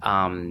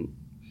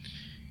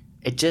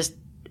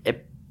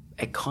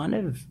 It kind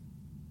of.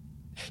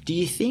 Do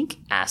you think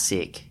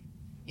ASIC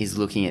is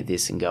looking at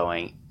this and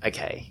going,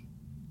 okay,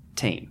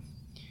 team,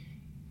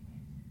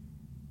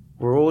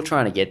 we're all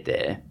trying to get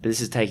there, but this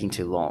is taking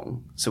too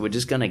long, so we're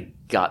just going to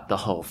gut the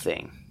whole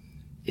thing?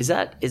 Is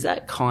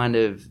that kind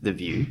of the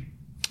view?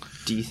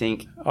 Do you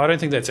think? I don't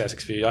think that's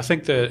ASIC's view. I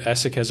think that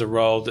ASIC has a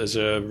role as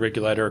a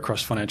regulator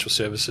across financial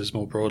services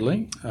more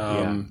broadly.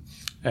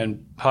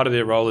 And part of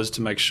their role is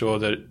to make sure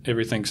that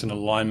everything's in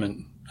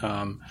alignment.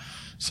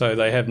 So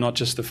they have not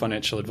just the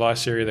financial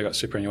advice area, they've got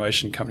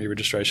superannuation, company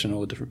registration,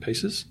 all the different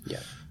pieces. Yeah.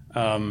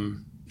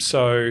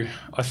 So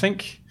I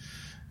think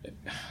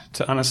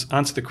to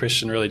answer the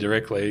question really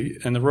directly,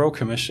 in the Royal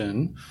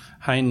Commission,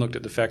 Hayne looked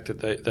at the fact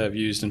that they've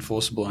used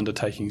enforceable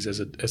undertakings as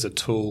a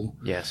tool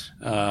Yes.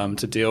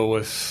 To deal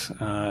with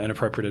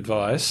inappropriate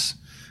advice.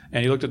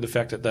 And he looked at the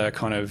fact that they're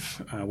kind of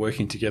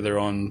working together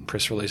on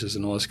press releases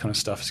and all this kind of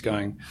stuff. Is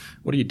going,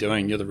 what are you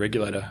doing? You're the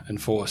regulator,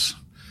 enforce.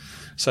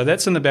 So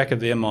that's in the back of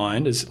their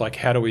mind is like,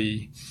 how do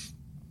we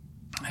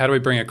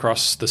bring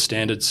across the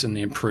standards and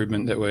the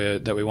improvement that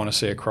we want to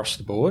see across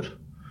the board?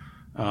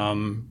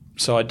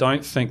 So I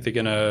don't think they're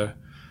going to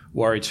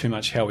worry too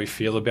much how we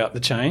feel about the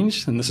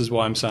change. And this is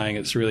why I'm saying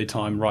it's really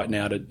time right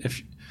now to,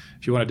 if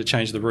you wanted to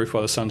change the roof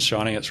while the sun's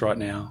shining, it's right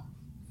now.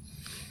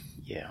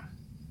 Yeah.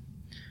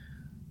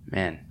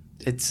 Man,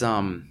 it's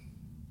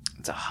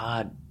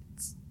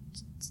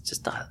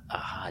just a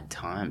hard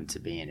time to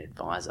be an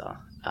advisor.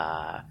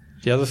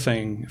 The other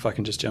thing, if I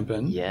can just jump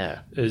in,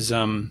 is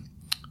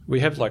we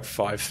have like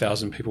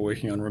 5,000 people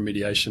working on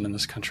remediation in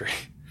this country.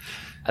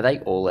 Are they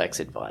all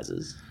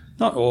ex-advisors?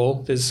 Not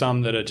all. There's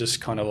some that are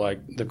just kind of like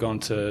they've gone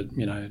to,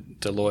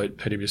 Deloitte,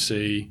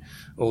 PwC,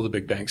 all the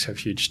big banks have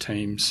huge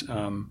teams.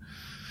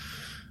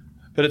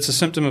 But it's a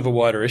symptom of a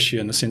wider issue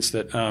in the sense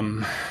that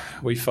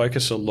we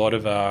focus a lot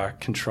of our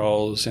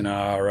controls and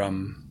our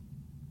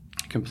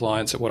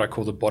compliance at what I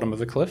call the bottom of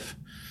the cliff.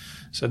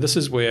 So this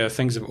is where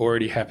things have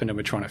already happened and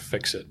we're trying to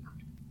fix it.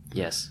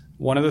 Yes.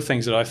 One of the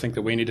things that I think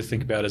that we need to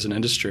think about as an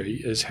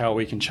industry is how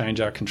we can change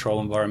our control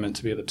environment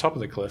to be at the top of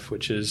the cliff,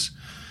 which is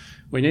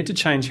we need to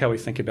change how we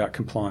think about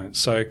compliance.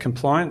 So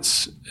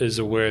compliance is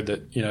a word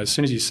that, as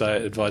soon as you say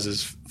it,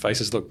 advisors'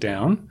 faces look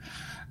down.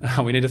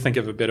 We need to think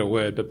of a better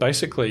word. But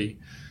basically,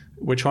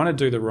 we're trying to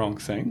do the wrong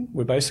thing.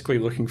 We're basically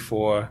looking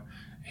for,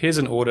 here's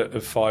an audit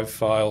of 5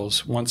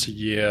 files once a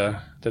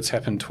year that's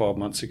happened 12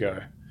 months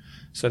ago.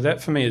 So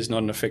that for me is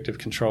not an effective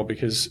control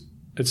because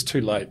it's too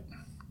late.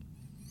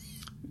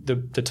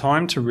 The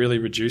time to really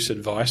reduce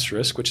advice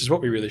risk, which is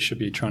what we really should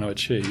be trying to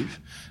achieve,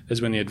 is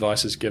when the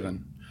advice is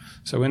given.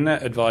 So when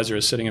that advisor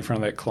is sitting in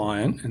front of that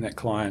client and that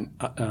client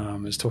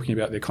is talking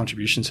about their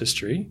contributions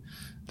history,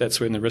 that's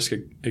when the risk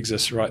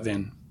exists right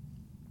then.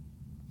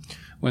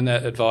 When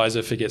that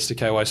advisor forgets to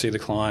KYC the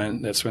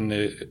client, that's when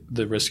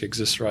the risk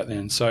exists right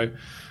then. So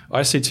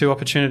I see 2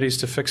 opportunities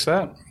to fix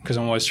that because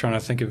I'm always trying to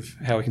think of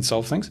how we can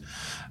solve things.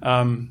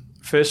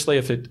 Firstly,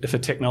 if a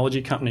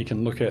technology company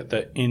can look at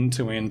the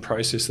end-to-end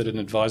process that an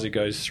advisor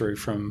goes through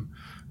from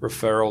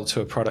referral to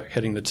a product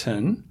hitting the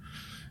tin,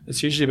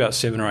 it's usually about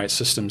 7 or 8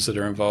 systems that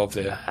are involved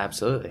there.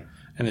 Absolutely.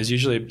 And there's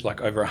usually like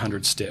over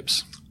 100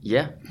 steps.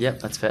 Yeah,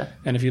 that's fair.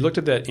 And if you looked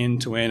at that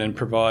end-to-end and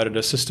provided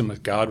a system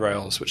with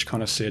guardrails, which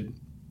kind of said,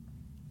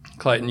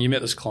 Clayton, you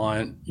met this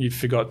client,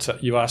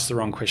 you asked the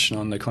wrong question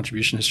on the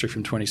contribution history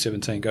from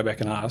 2017, go back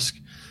and ask.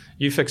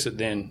 You fix it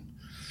then.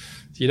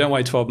 You don't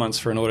wait 12 months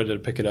for an auditor to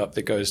pick it up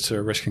that goes to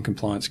a risk and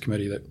compliance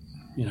committee that,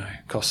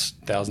 costs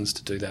thousands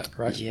to do that,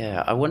 right?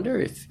 Yeah, I wonder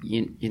if,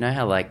 you know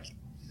how like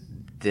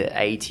the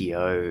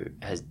ATO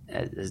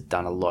has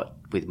done a lot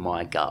with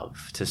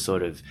MyGov to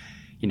sort of,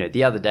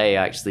 the other day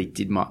I actually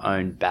did my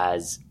own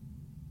BAS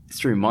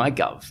through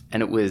MyGov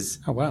and it was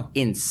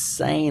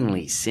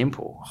insanely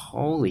simple.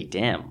 Holy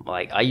damn.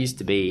 Like I used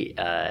to be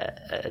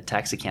a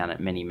tax accountant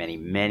many, many,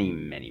 many,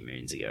 many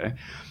moons ago.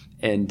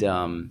 And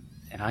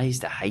I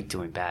used to hate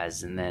doing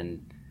BAS. And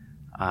then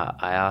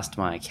I asked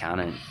my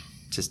accountant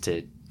just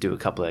to do a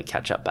couple of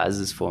catch-up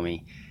BASs for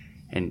me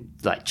and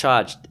like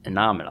charged an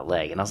arm and a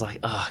leg. And I was like,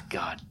 oh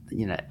God,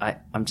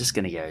 I'm just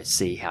going to go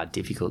see how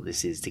difficult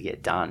this is to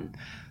get done.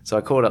 So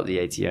I called up the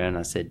ATO and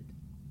I said,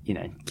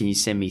 can you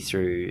send me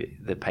through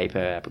the paper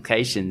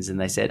applications? And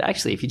they said,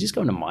 actually, if you just go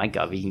into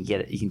MyGov, you can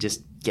get it. You can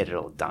just get it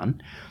all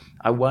done.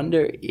 I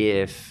wonder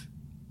if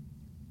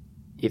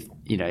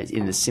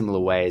in the similar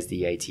way as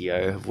the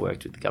ATO have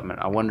worked with the government,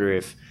 I wonder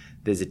if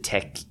there's a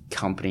tech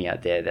company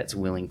out there that's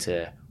willing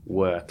to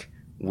work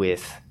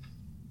with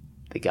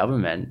the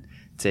government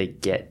to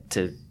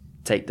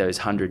take those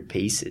 100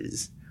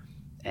 pieces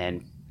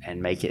and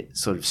make it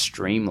sort of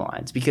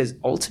streamlined. Because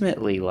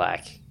ultimately,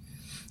 like,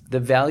 the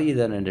value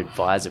that an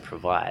advisor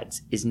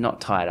provides is not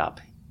tied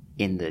up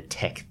in the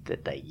tech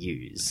that they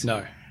use.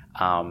 No.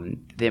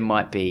 There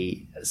might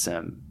be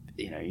some,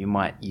 you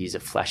might use a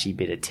flashy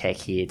bit of tech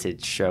here to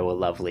show a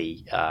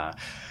lovely,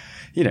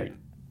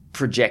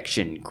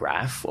 projection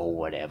graph or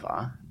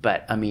whatever.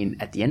 But, I mean,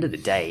 at the end of the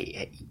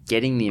day,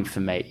 getting the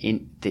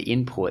information, the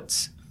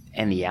inputs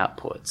and the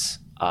outputs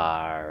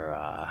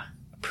are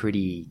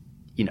pretty,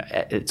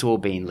 it's all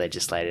being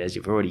legislated, as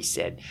you've already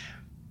said.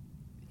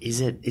 Is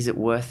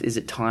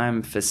it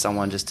time for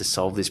someone just to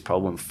solve this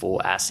problem for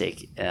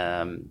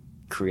ASIC,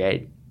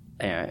 create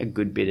a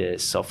good bit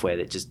of software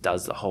that just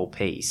does the whole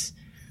piece,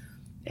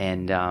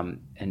 and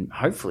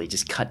hopefully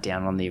just cut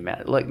down on the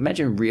amount. Like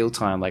imagine real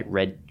time, like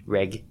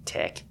reg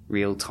tech,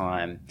 real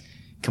time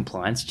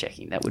compliance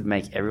checking. That would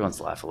make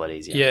everyone's life a lot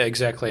easier. Yeah,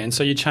 exactly. And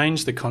so you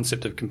change the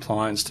concept of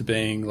compliance to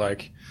being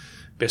like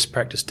best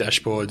practice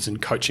dashboards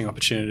and coaching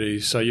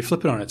opportunities. So you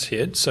flip it on its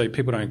head so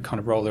people don't kind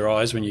of roll their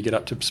eyes when you get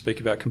up to speak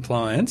about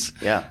compliance.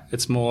 Yeah.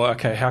 It's more,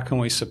 okay, how can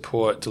we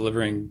support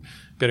delivering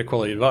better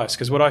quality advice?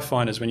 Because what I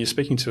find is when you're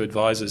speaking to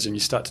advisors and you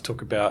start to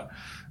talk about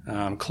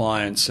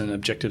clients and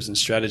objectives and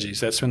strategies,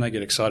 that's when they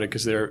get excited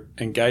because they're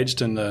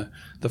engaged in the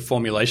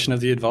formulation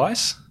of the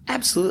advice.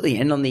 Absolutely.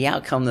 And on the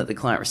outcome that the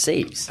client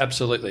receives.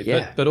 Absolutely.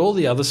 Yeah. But all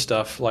the other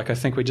stuff, like I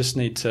think we just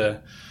need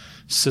to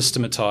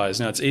systematize.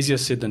 Now, it's easier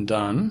said than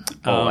done.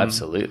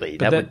 Absolutely.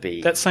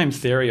 That same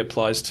theory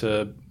applies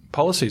to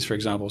policies, for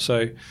example.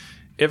 So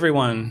every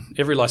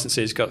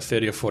licensee's got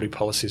 30 or 40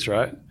 policies,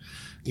 right?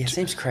 Yeah, it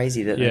seems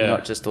crazy that they're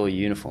not just all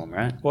uniform,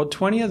 right? Well,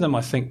 20 of them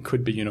I think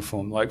could be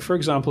uniform. Like, for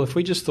example, if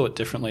we just thought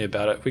differently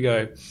about it, we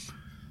go,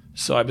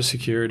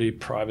 cybersecurity,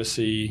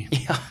 privacy,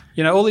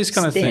 Yeah. all these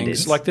kind of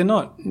Standards. things. Like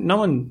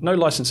no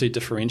licensee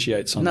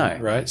differentiates on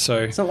that, right? So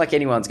It's not like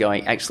anyone's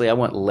going, actually, I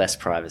want less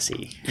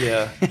privacy.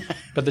 yeah,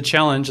 but the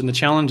challenge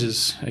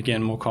is,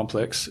 again, more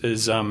complex,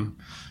 is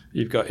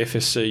you've got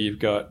FSC, you've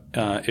got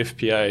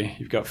FPA,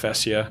 you've got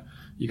FASIA,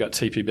 you've got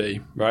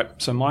TPB, right?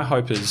 So my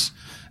hope is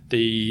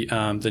the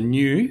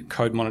new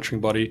code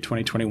monitoring body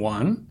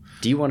 2021.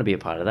 Do you want to be a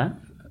part of that?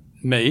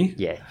 Me?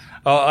 Yeah.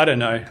 Oh, I don't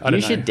know. I don't know.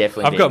 should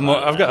definitely I've be got a part more.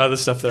 of I've got other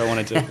stuff that I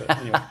want to do.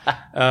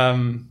 But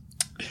anyway,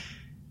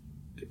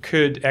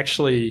 could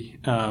actually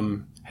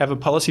have a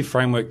policy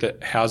framework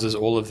that houses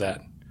all of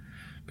that.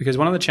 Because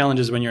one of the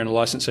challenges when you're in a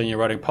licensee and you're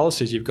writing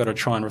policies, you've got to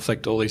try and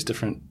reflect all these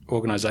different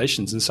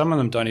organisations, and some of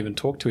them don't even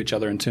talk to each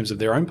other in terms of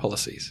their own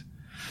policies.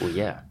 Well,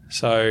 yeah.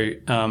 So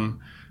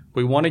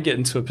we want to get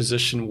into a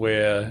position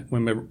where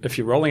if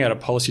you're rolling out a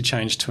policy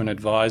change to an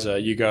advisor,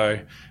 you go,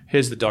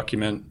 here's the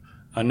document.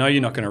 I know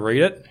you're not going to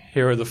read it.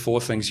 Here are the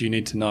 4 things you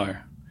need to know.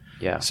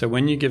 Yeah. So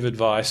when you give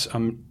advice,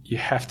 you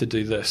have to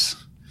do this.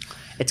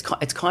 It's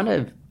kind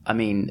of, I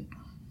mean,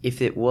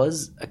 if it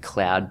was a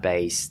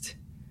cloud-based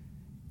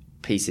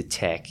piece of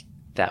tech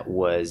that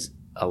was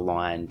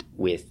aligned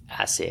with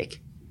ASIC,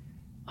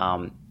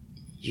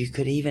 you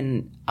could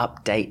even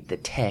update the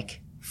tech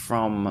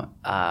from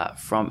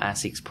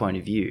ASIC's point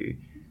of view,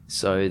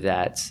 so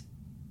that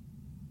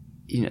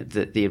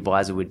the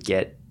advisor would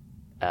get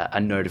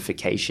a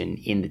notification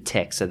in the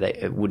tech, so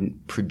that it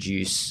wouldn't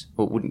produce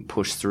or wouldn't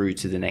push through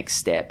to the next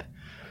step.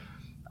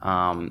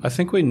 I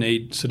think we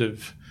need sort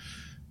of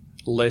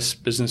less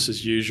business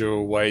as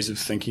usual ways of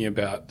thinking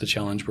about the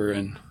challenge we're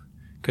in.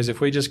 Because if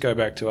we just go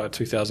back to our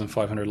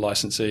 2,500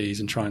 licensees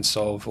and try and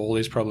solve all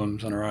these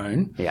problems on our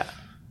own,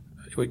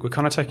 we're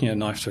kind of taking a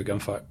knife to a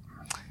gunfight.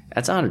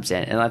 That's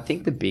 100%. And I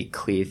think the big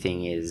clear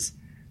thing is,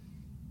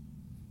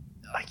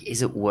 like,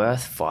 is it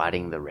worth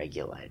fighting the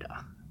regulator?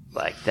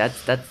 Like,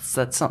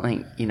 that's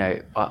something,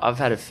 I've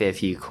had a fair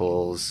few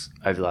calls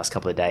over the last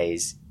couple of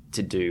days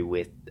to do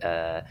with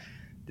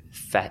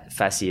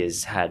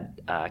FASIA's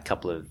had a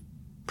couple of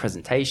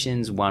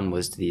presentations. One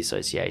was to the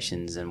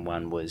associations and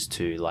one was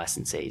to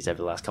licensees over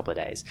the last couple of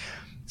days.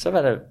 So I've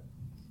had a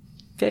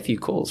fair few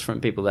calls from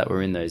people that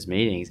were in those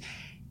meetings,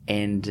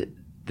 and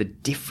the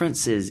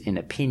differences in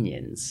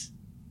opinions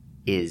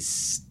is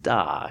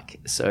stark.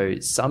 So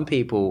some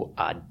people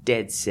are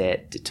dead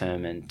set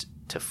determined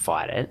to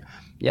fight it.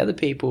 The other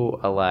people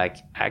are like,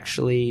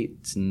 actually,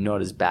 it's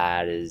not as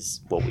bad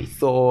as what we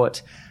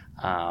thought,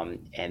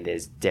 and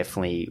there's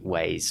definitely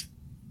ways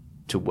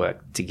to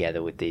work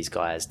together with these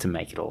guys to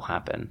make it all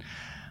happen.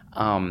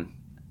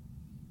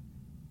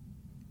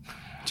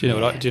 Do you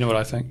know what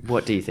I think?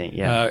 What do you think?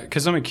 Yeah,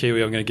 because I'm a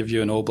Kiwi, I'm going to give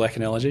you an All Black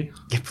analogy.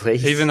 yeah,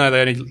 please. Even though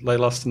they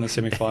lost in the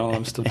semi-final,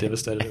 I'm still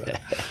devastated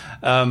about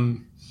it.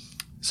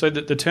 So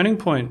the turning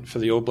point for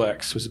the All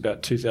Blacks was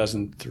about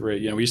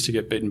 2003. We used to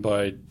get beaten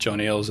by John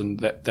Eales and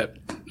that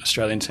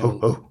Australian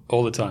team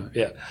all the time.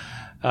 Yeah,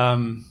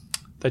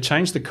 they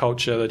changed the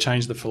culture, they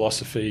changed the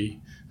philosophy,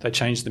 they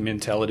changed the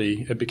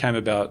mentality. It became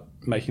about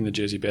making the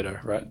jersey better,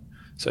 right?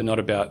 So not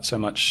about so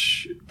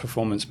much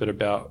performance, but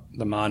about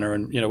the mana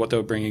and what they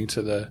were bringing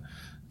to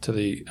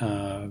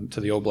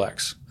the All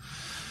Blacks.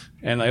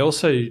 And they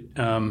also,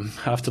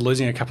 after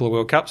losing a couple of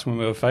World Cups when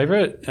we were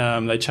favourite,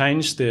 they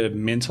changed their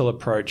mental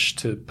approach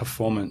to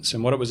performance.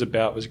 And what it was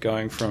about was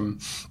going from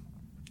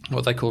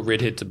what they call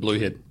redhead to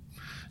bluehead.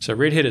 So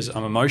redhead is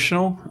I'm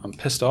emotional, I'm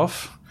pissed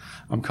off,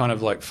 I'm kind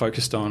of like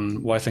focused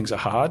on why things are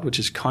hard, which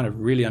is kind of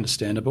really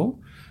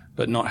understandable,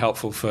 but not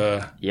helpful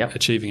for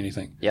achieving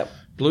anything. Yep.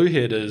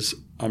 Bluehead is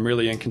I'm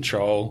really in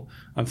control,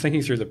 I'm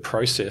thinking through the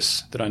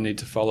process that I need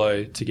to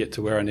follow to get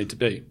to where I need to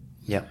be.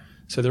 Yep.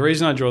 So the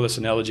reason I draw this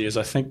analogy is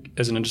I think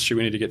as an industry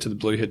we need to get to the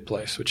bluehead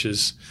place, which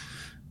is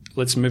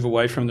let's move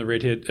away from the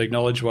redhead,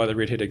 acknowledge why the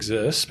redhead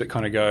exists, but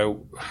kind of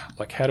go,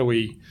 like, how do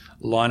we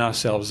line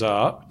ourselves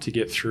up to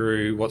get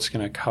through what's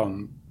going to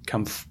come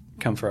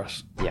for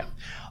us? Yeah.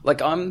 Like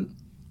XY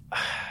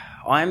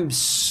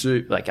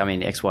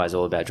is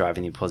all about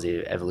driving the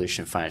positive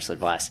evolution of financial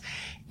advice.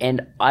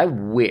 And I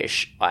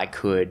wish I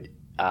could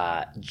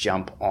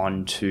jump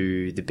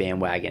onto the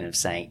bandwagon of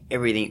saying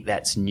everything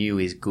that's new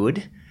is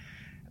good.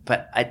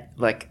 But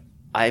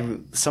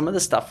some of the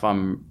stuff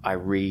I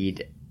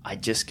read, I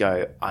just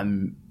go,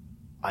 I'm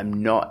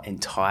not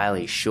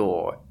entirely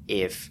sure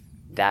if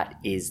that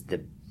is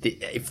the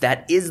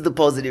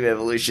positive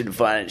evolution of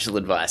financial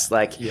advice.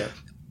 I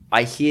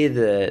hear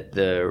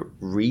the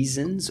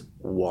reasons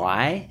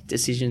why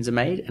decisions are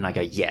made, and I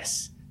go,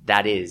 yes,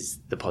 that is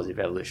the positive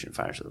evolution of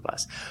financial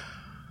advice.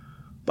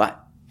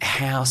 But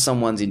how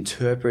someone's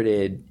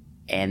interpreted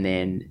and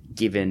then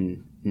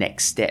given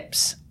next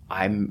steps,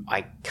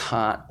 I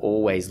can't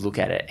always look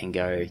at it and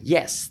go,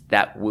 yes,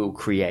 that will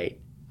create.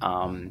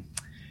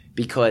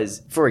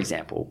 Because, for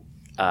example,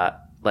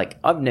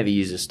 I've never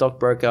used a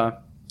stockbroker.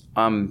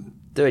 I'm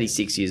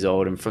 36 years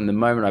old, and from the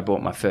moment I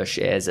bought my first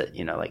shares at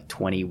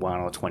 21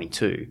 or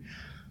 22,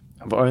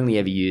 I've only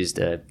ever used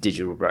a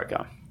digital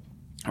broker,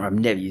 or I've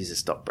never used a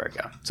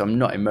stockbroker. So I'm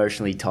not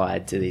emotionally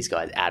tied to these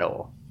guys at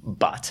all.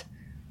 but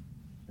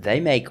they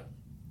make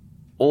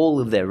all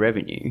of their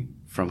revenue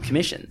from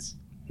commissions.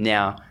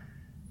 Now,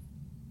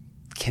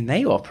 can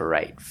they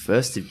operate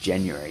 1st of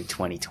January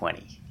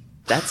 2020?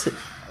 That's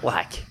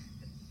like,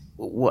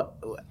 what?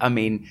 I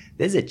mean,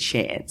 there's a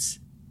chance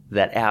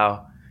that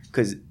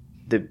because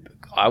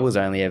I was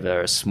only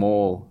ever a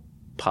small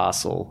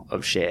parcel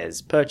of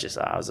shares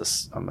purchaser.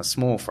 I'm a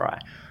small fry.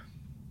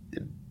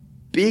 The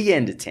big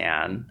end of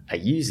town are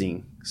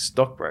using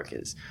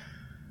stockbrokers.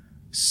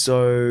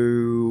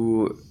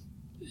 So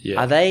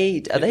Yeah. are they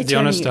the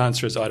honest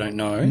answer is I don't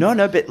know.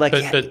 No, but like,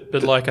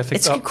 but like I think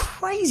it's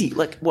crazy.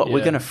 Like, what, we're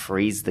going to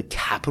freeze the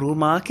capital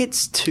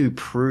markets to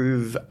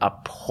prove a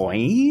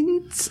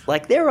point?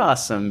 Like, there are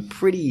some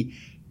pretty,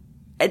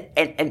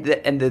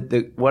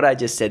 the what I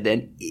just said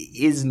then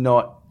is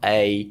not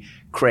a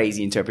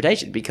crazy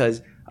interpretation,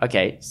 because,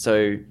 okay,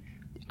 so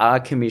are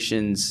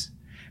commissions,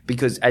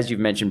 because as you've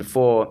mentioned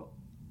before,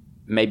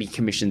 maybe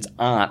commissions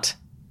aren't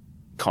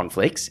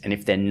conflicts, and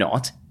if they're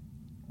not,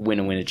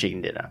 winner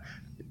chicken dinner.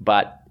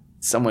 But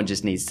someone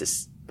just needs to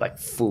like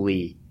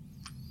fully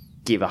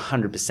give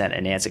 100%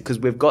 an answer, because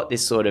we've got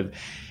this sort of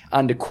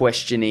under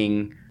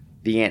questioning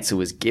the answer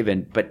was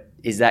given, but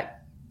is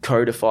that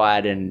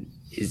codified, and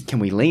can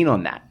we lean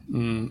on that? I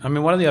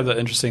mean, one of the other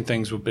interesting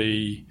things would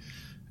be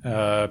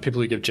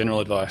people who give general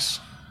advice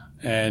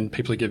and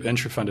people who give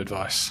intra-fund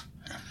advice,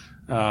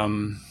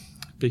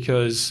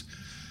 because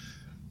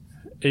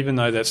even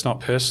though that's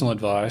not personal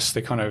advice,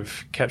 they're kind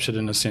of captured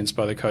in a sense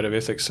by the code of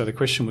ethics. So the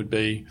question would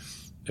be,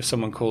 if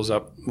someone calls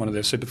up one of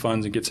their super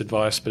funds and gets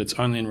advice, but it's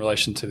only in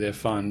relation to their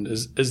fund,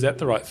 is that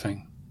the right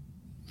thing?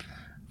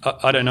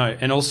 I don't know.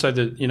 And also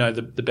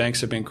the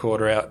banks have been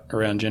caught out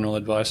around general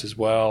advice as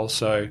well.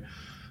 So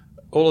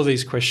all of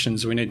these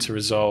questions we need to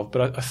resolve.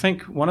 But I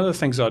think one of the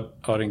things I'd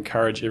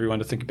encourage everyone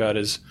to think about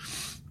is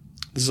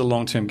this is a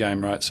long-term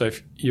game, right? So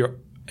if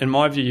in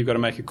my view, you've got to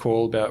make a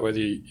call about whether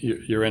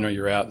you're in or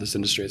you're out this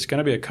industry. It's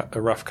going to be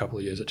a rough couple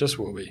of years. It just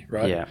will be,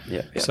 right?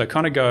 Yeah. So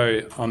kind of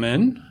go, I'm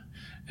in.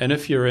 And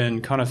if you're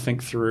in, kind of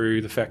think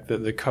through the fact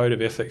that the code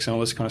of ethics and all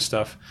this kind of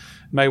stuff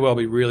may well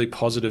be really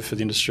positive for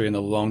the industry in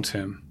the long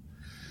term.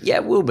 Yeah,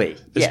 it will be.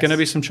 There's going to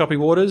be some choppy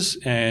waters,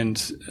 and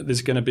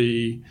there's going to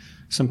be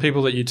some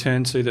people that you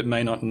turn to that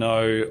may not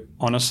know,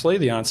 honestly,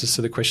 the answers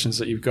to the questions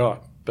that you've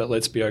got. But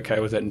let's be okay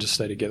with that and just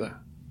stay together.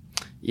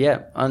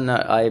 Yeah, I'm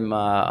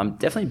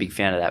definitely a big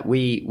fan of that.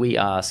 We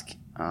ask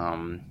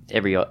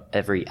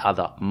every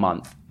other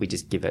month. We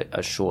just give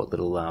a short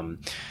little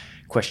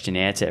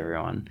questionnaire to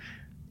everyone,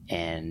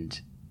 and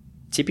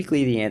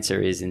typically the answer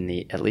is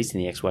at least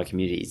in the XY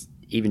communities,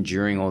 even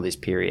during all this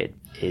period,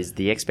 is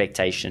the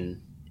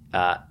expectation.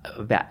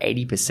 About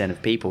 80%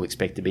 of people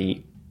expect to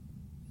be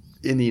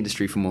in the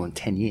industry for more than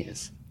 10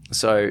 years.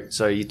 So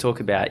you talk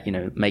about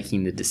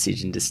making the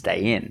decision to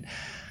stay in.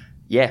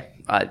 Yeah,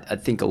 I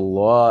think an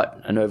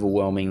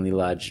overwhelmingly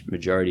large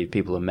majority of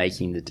people are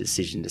making the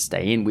decision to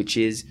stay in, which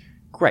is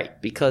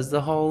great, because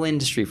the whole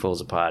industry falls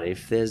apart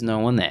if there's no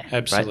one there.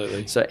 Absolutely.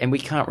 Right? So, and we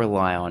can't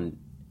rely on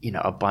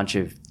a bunch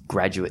of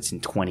graduates in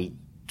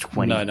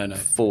 2024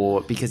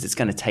 No. because it's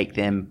going to take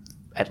them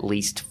at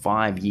least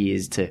 5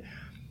 years to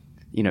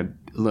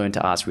learn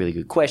to ask really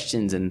good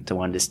questions and to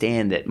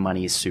understand that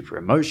money is super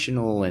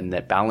emotional and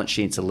that balance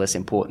sheets are less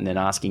important than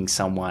asking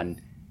someone,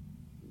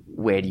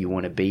 where do you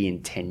want to be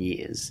in 10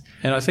 years?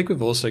 And I think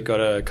we've also got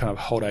to kind of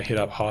hold our head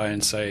up high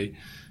and say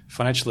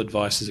financial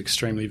advice is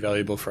extremely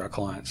valuable for our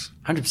clients.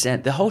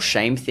 100%. The whole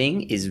shame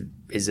thing is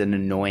an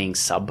annoying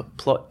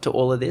subplot to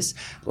all of this.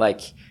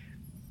 Like,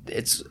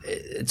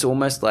 it's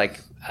almost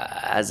like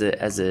as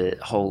a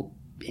whole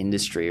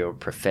industry or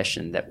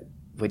profession that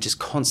we're just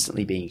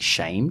constantly being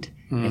shamed.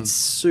 It's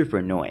super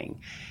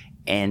annoying,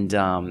 and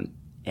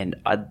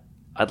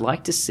I'd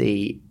like to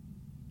see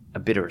a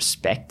bit of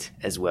respect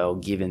as well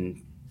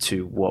given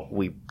to what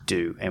we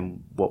do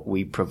and what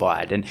we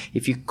provide. And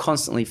if you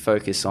constantly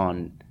focus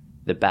on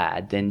the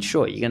bad, then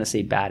sure, you're going to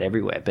see bad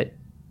everywhere. But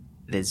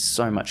there's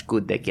so much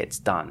good that gets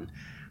done.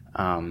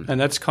 And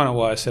that's kind of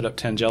why I set up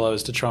Tangelo,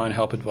 is to try and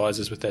help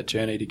advisors with that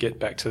journey to get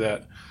back to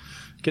the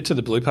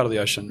blue part of the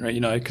ocean, right?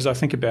 Because I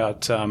think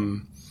about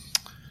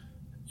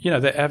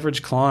the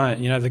average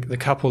client, the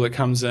couple that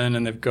comes in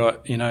and they've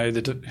got,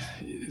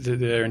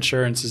 their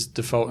insurance is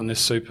default in their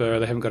super,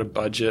 they haven't got a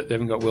budget, they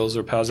haven't got wills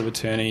or powers of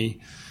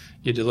attorney.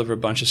 You deliver a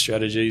bunch of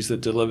strategies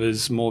that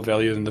delivers more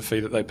value than the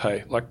fee that they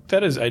pay. Like,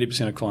 that is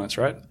 80% of clients,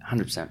 right?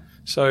 100%.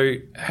 So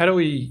how do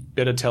we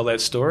better tell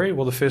that story?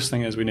 Well, the first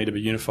thing is we need to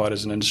be unified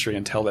as an industry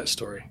and tell that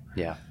story.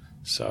 Yeah.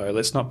 So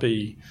let's not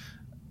be,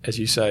 as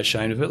you say,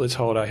 ashamed of it. Let's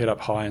hold our head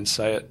up high and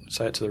say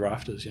it to the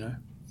rafters,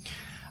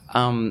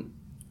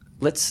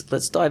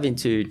 Let's dive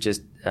into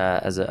just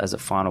as a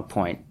final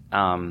point,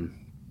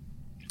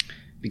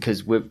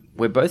 because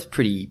we're both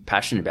pretty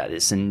passionate about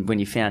this. And when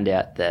you found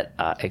out that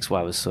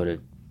XY was sort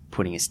of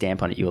putting a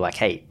stamp on it, you were like,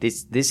 "Hey,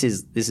 this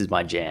is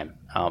my jam.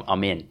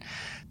 I'm in."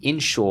 In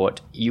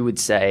short, you would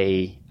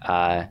say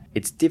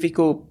it's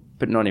difficult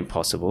but not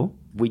impossible.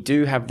 We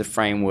do have the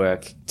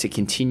framework to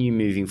continue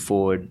moving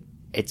forward.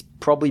 It's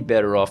probably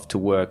better off to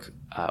work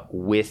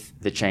with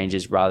the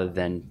changes rather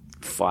than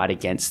fight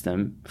against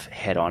them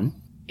head on.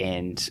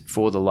 And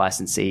for the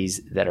licensees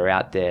that are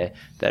out there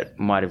that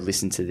might have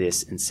listened to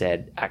this and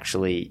said,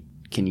 actually,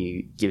 can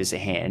you give us a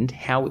hand?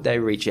 How would they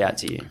reach out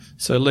to you?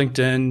 So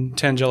LinkedIn,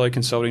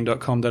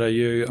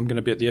 tangelaconsulting.com.au. I'm going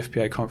to be at the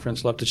FPA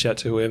conference. Love to chat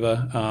to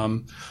whoever.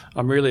 I'm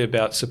really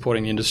about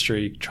supporting the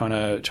industry,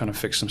 trying to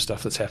fix some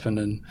stuff that's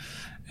happened,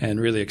 and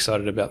really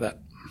excited about that.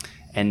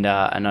 And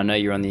I know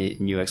you're on the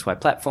new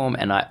XY platform,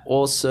 and I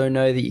also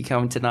know that you're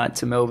coming tonight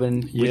to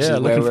Melbourne. Which is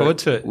looking forward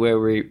to it.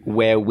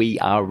 Where we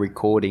are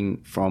recording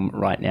from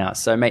right now.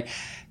 So, mate,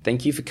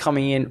 thank you for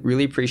coming in.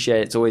 Really appreciate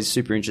it. It's always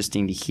super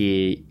interesting to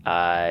hear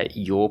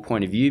your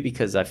point of view,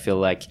 because I feel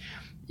like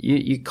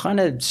you kind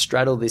of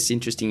straddle this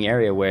interesting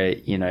area where,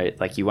 you know,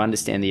 like you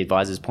understand the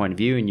advisor's point of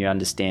view and you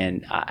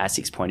understand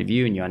ASIC's point of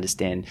view and you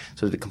understand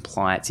sort of the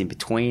compliance in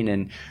between,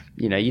 and,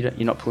 you know, you're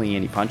not pulling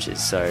any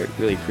punches. So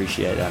really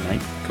appreciate that,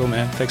 mate. Cool,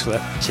 man. Thanks for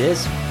that.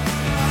 Cheers.